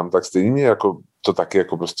Instagram, tak stejně jako to taky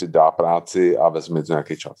jako prostě dá práci a vezme to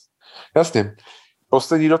nějaký čas. Jasně.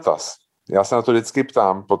 Poslední dotaz. Já se na to vždycky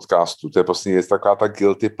ptám podcastu, to je poslední věc, taková ta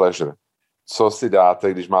guilty pleasure. Co si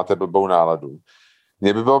dáte, když máte blbou náladu?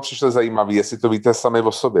 Mně by bylo přišlo zajímavé, jestli to víte sami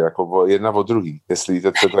o sobě, jako jedna o druhý, jestli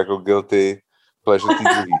víte, co je to jako guilty pleasure tý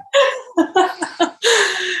druhý.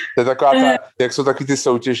 To je taková jak jsou takový ty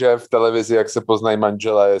soutěže v televizi, jak se poznají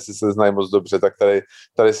manželé, jestli se znají moc dobře, tak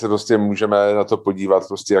tady se prostě můžeme na to podívat,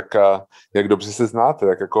 prostě jak dobře se znáte,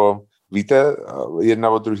 tak jako víte jedna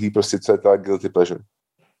od druhý, prostě co je ta guilty pleasure.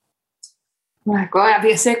 No jako, já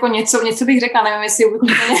bych si jako něco bych řekla, nevím, jestli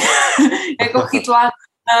úplně jako chytla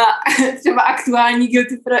třeba aktuální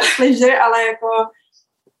guilty pleasure, ale jako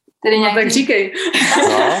tedy nějaký... tak říkej.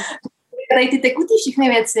 No. Tady ty tekutý všechny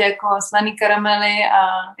věci, jako slaný karamely a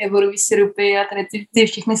javorový sirupy a tady ty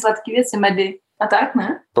všechny sladké věci, medy a tak,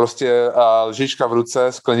 ne? Prostě lžička v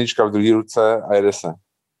ruce, sklenička v druhé ruce a jede se.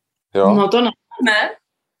 Jo? No to ne.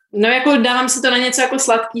 No jako dávám si to na něco jako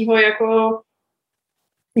sladkýho, jako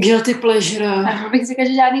guilty pleasure. A bych říkala,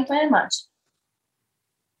 že žádný to nemáš.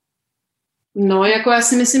 No jako já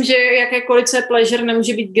si myslím, že jakékoliv co je pleasure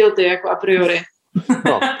nemůže být guilty, jako a priori.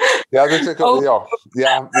 No, já bych řekl, jo.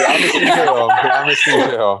 Já myslím,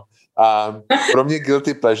 že jo. A pro mě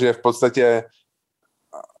guilty pleasure je v podstatě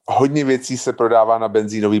hodně věcí se prodává na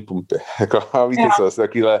benzínové pumpy. Jako, víte co,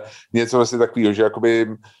 něco vlastně takového, že jakoby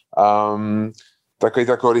takový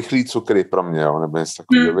rychlý cukry pro mě, jo, nebo něco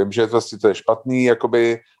takového. Vím, že vlastně to je špatný,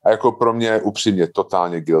 jakoby, a jako pro mě upřímně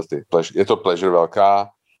totálně guilty. Je to pleasure velká,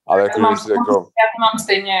 ale jako, já to mám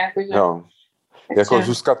stejně, jakože. Jo. Jako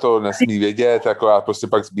Zuzka to nesmí vědět, jako já prostě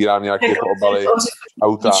pak sbírám nějaké jako obaly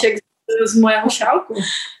auta. Z mojeho šálku.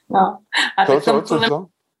 No. A co?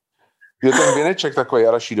 Je ten věneček takový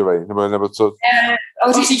arašídovej, nebo co?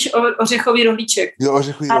 Ořechový rohlíček. Jo,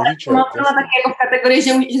 ořechový rohlíček. Ale to taky jako v kategorii,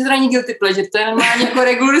 že to není guilty pleasure, to je normálně jako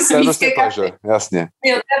regular svícké kafe. Jasně.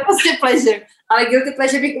 Jo, to je prostě pleasure. Ale guilty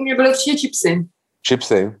pleasure bych u mě byly určitě chipsy.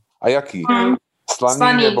 Chipsy? A jaký?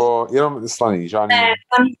 Slaný nebo jenom slaný? Žádný? Ne,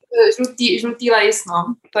 slaný, žlutý lejs, no.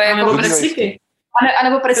 To je jako preclíky. A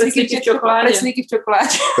nebo preclíky v čokoládě. Preclíky v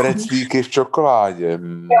čokoládě. Preclíky v čokoládě.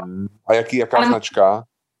 A jaká značka?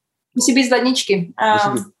 Musí být z ledničky.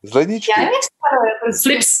 Z ledničky? Já nevím, jak se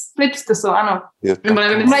jmenuje. Flips to jsou, ano. V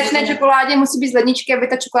mléčné čokoládě musí být z ledničky, aby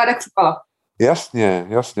ta čokoláda křupala. Jasně,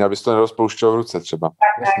 abys to nerozpouštěl v ruce třeba. Tak.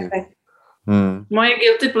 Moje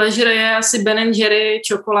guilty pleasure je asi Ben & Jerry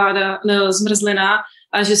čokoláda, zmrzlina,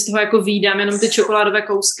 a že z toho jako výdám jenom ty čokoládové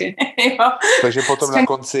kousky. Jo. Takže potom na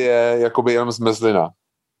konci je jakoby jenom zmrzlina.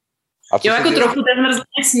 Jo, jako trochu ten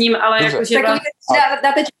zmrzlině s ním, ale jakože...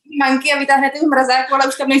 Dáte Hanky a vytáhnete v mrazáku, ale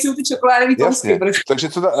už tam nejsou ty čokoládové kousky. Takže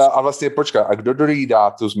a vlastně počkat, a kdo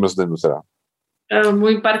dojídá tu zmrzlinu teda?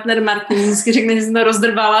 Můj partner Martin vždycky řekne, že jsem to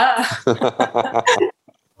rozdrbala.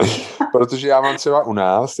 Protože já mám třeba u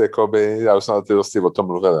nás, jakoby, já už jsem na ty dosti o tom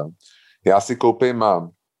mluvil, já si koupím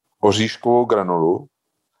oříškovou granulu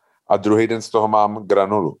a druhý den z toho mám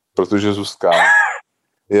granulu, protože Zuzka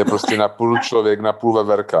je prostě napůl člověk, napůl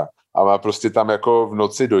veverka a má prostě tam jako v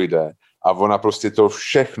noci dojde a ona prostě to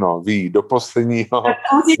všechno ví do posledního.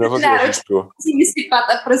 Musí vysypat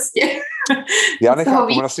a prostě... Já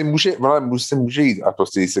nechápu, ona si může jít a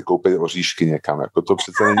prostě jít se koupit oříšky někam, jako to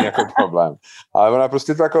přece není jako problém. Ale ona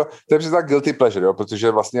prostě to jako, to je přece tak guilty pleasure, jo,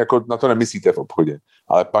 protože vlastně jako na to nemyslíte v obchodě,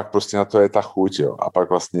 ale pak prostě na to je ta chuť, jo, a pak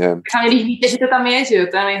vlastně... Ale když víte, že to tam je, že jo,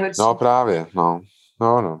 to je nejhorší. No právě, no.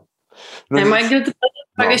 Moje guilty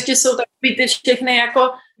pleasure, pak ještě jsou takový ty všechny jako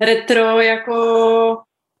retro, jako...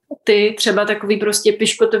 ty třeba takový prostě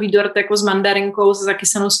piškotový dort jako s mandarinkou, s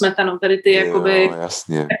zakysanou smetanou, tady ty jakoby,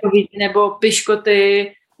 takový, nebo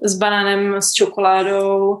piškoty s banánem, s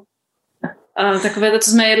čokoládou, a takové to,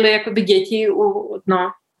 co jsme jedli jakoby děti,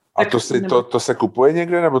 no. A to se kupuje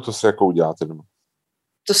někde, nebo to se jako uděláte doma?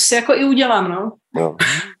 To si jako i udělám, no. Jo.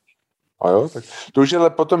 A jo, tak to už je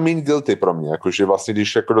potom méně guilty pro mě, jakože vlastně,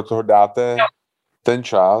 když jako do toho dáte ten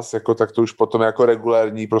čas, jako, tak to už potom jako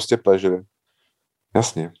regulární prostě pleasure.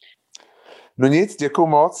 Jasně. No nic, děkuju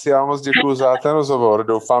moc, já moc děkuju za ten rozhovor,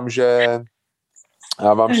 doufám, že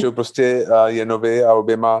já vám přeju prostě Jenovi a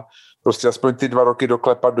oběma prostě aspoň ty 2 roky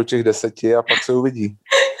doklepat do těch 10 a pak se uvidí.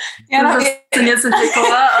 Já něco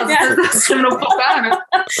řekla a to se mnou pokáhne.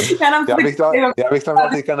 Já bych tam dal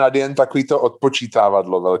teďka na den takový to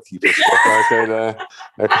odpočítávadlo velký, prostě,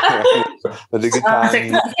 jako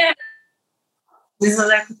digitální.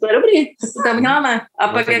 To je dobrý, to tam děláme. A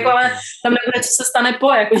pak jako, ale tam nebude, co se stane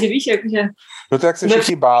po, jakože víš, jakože... No to jak se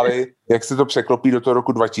všichni báli, jak se to překlopí do toho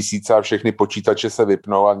roku 2000 a všechny počítače se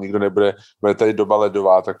vypnou a nikdo bude tady doba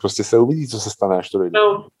ledová, tak prostě se uvidí, co se stane, až to dojde.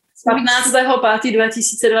 No,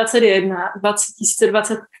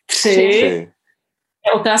 15.5.2023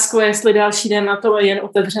 je otázkou, jestli další den na to jen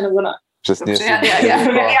otevře nebo ne. Přesně. Já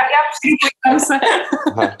připojím se.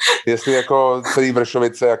 Jestli jako celý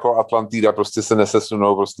Vršovice jako Atlantida prostě se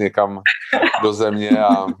nesesunou prostě někam do země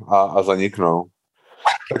a zaniknou.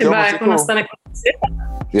 Tak jo, jako nastane konec světa.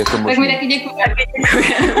 Je to možný. Tak mi taky děkuji.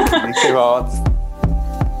 Díky moc.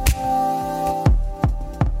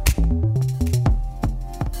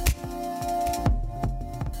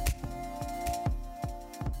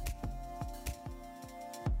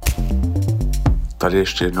 Tady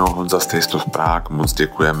ještě jednou Honza z Taste of Prague, moc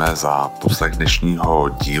děkujeme za poslech dnešního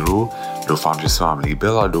dílu. Doufám, že se vám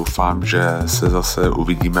líbil a doufám, že se zase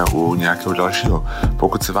uvidíme u nějakého dalšího.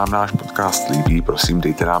 Pokud se vám náš podcast líbí, prosím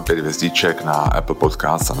dejte nám 5 hvězdiček na Apple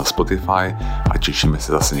Podcast a na Spotify a těšíme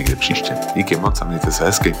se zase někde příště. Díky moc a mějte se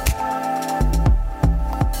hezky.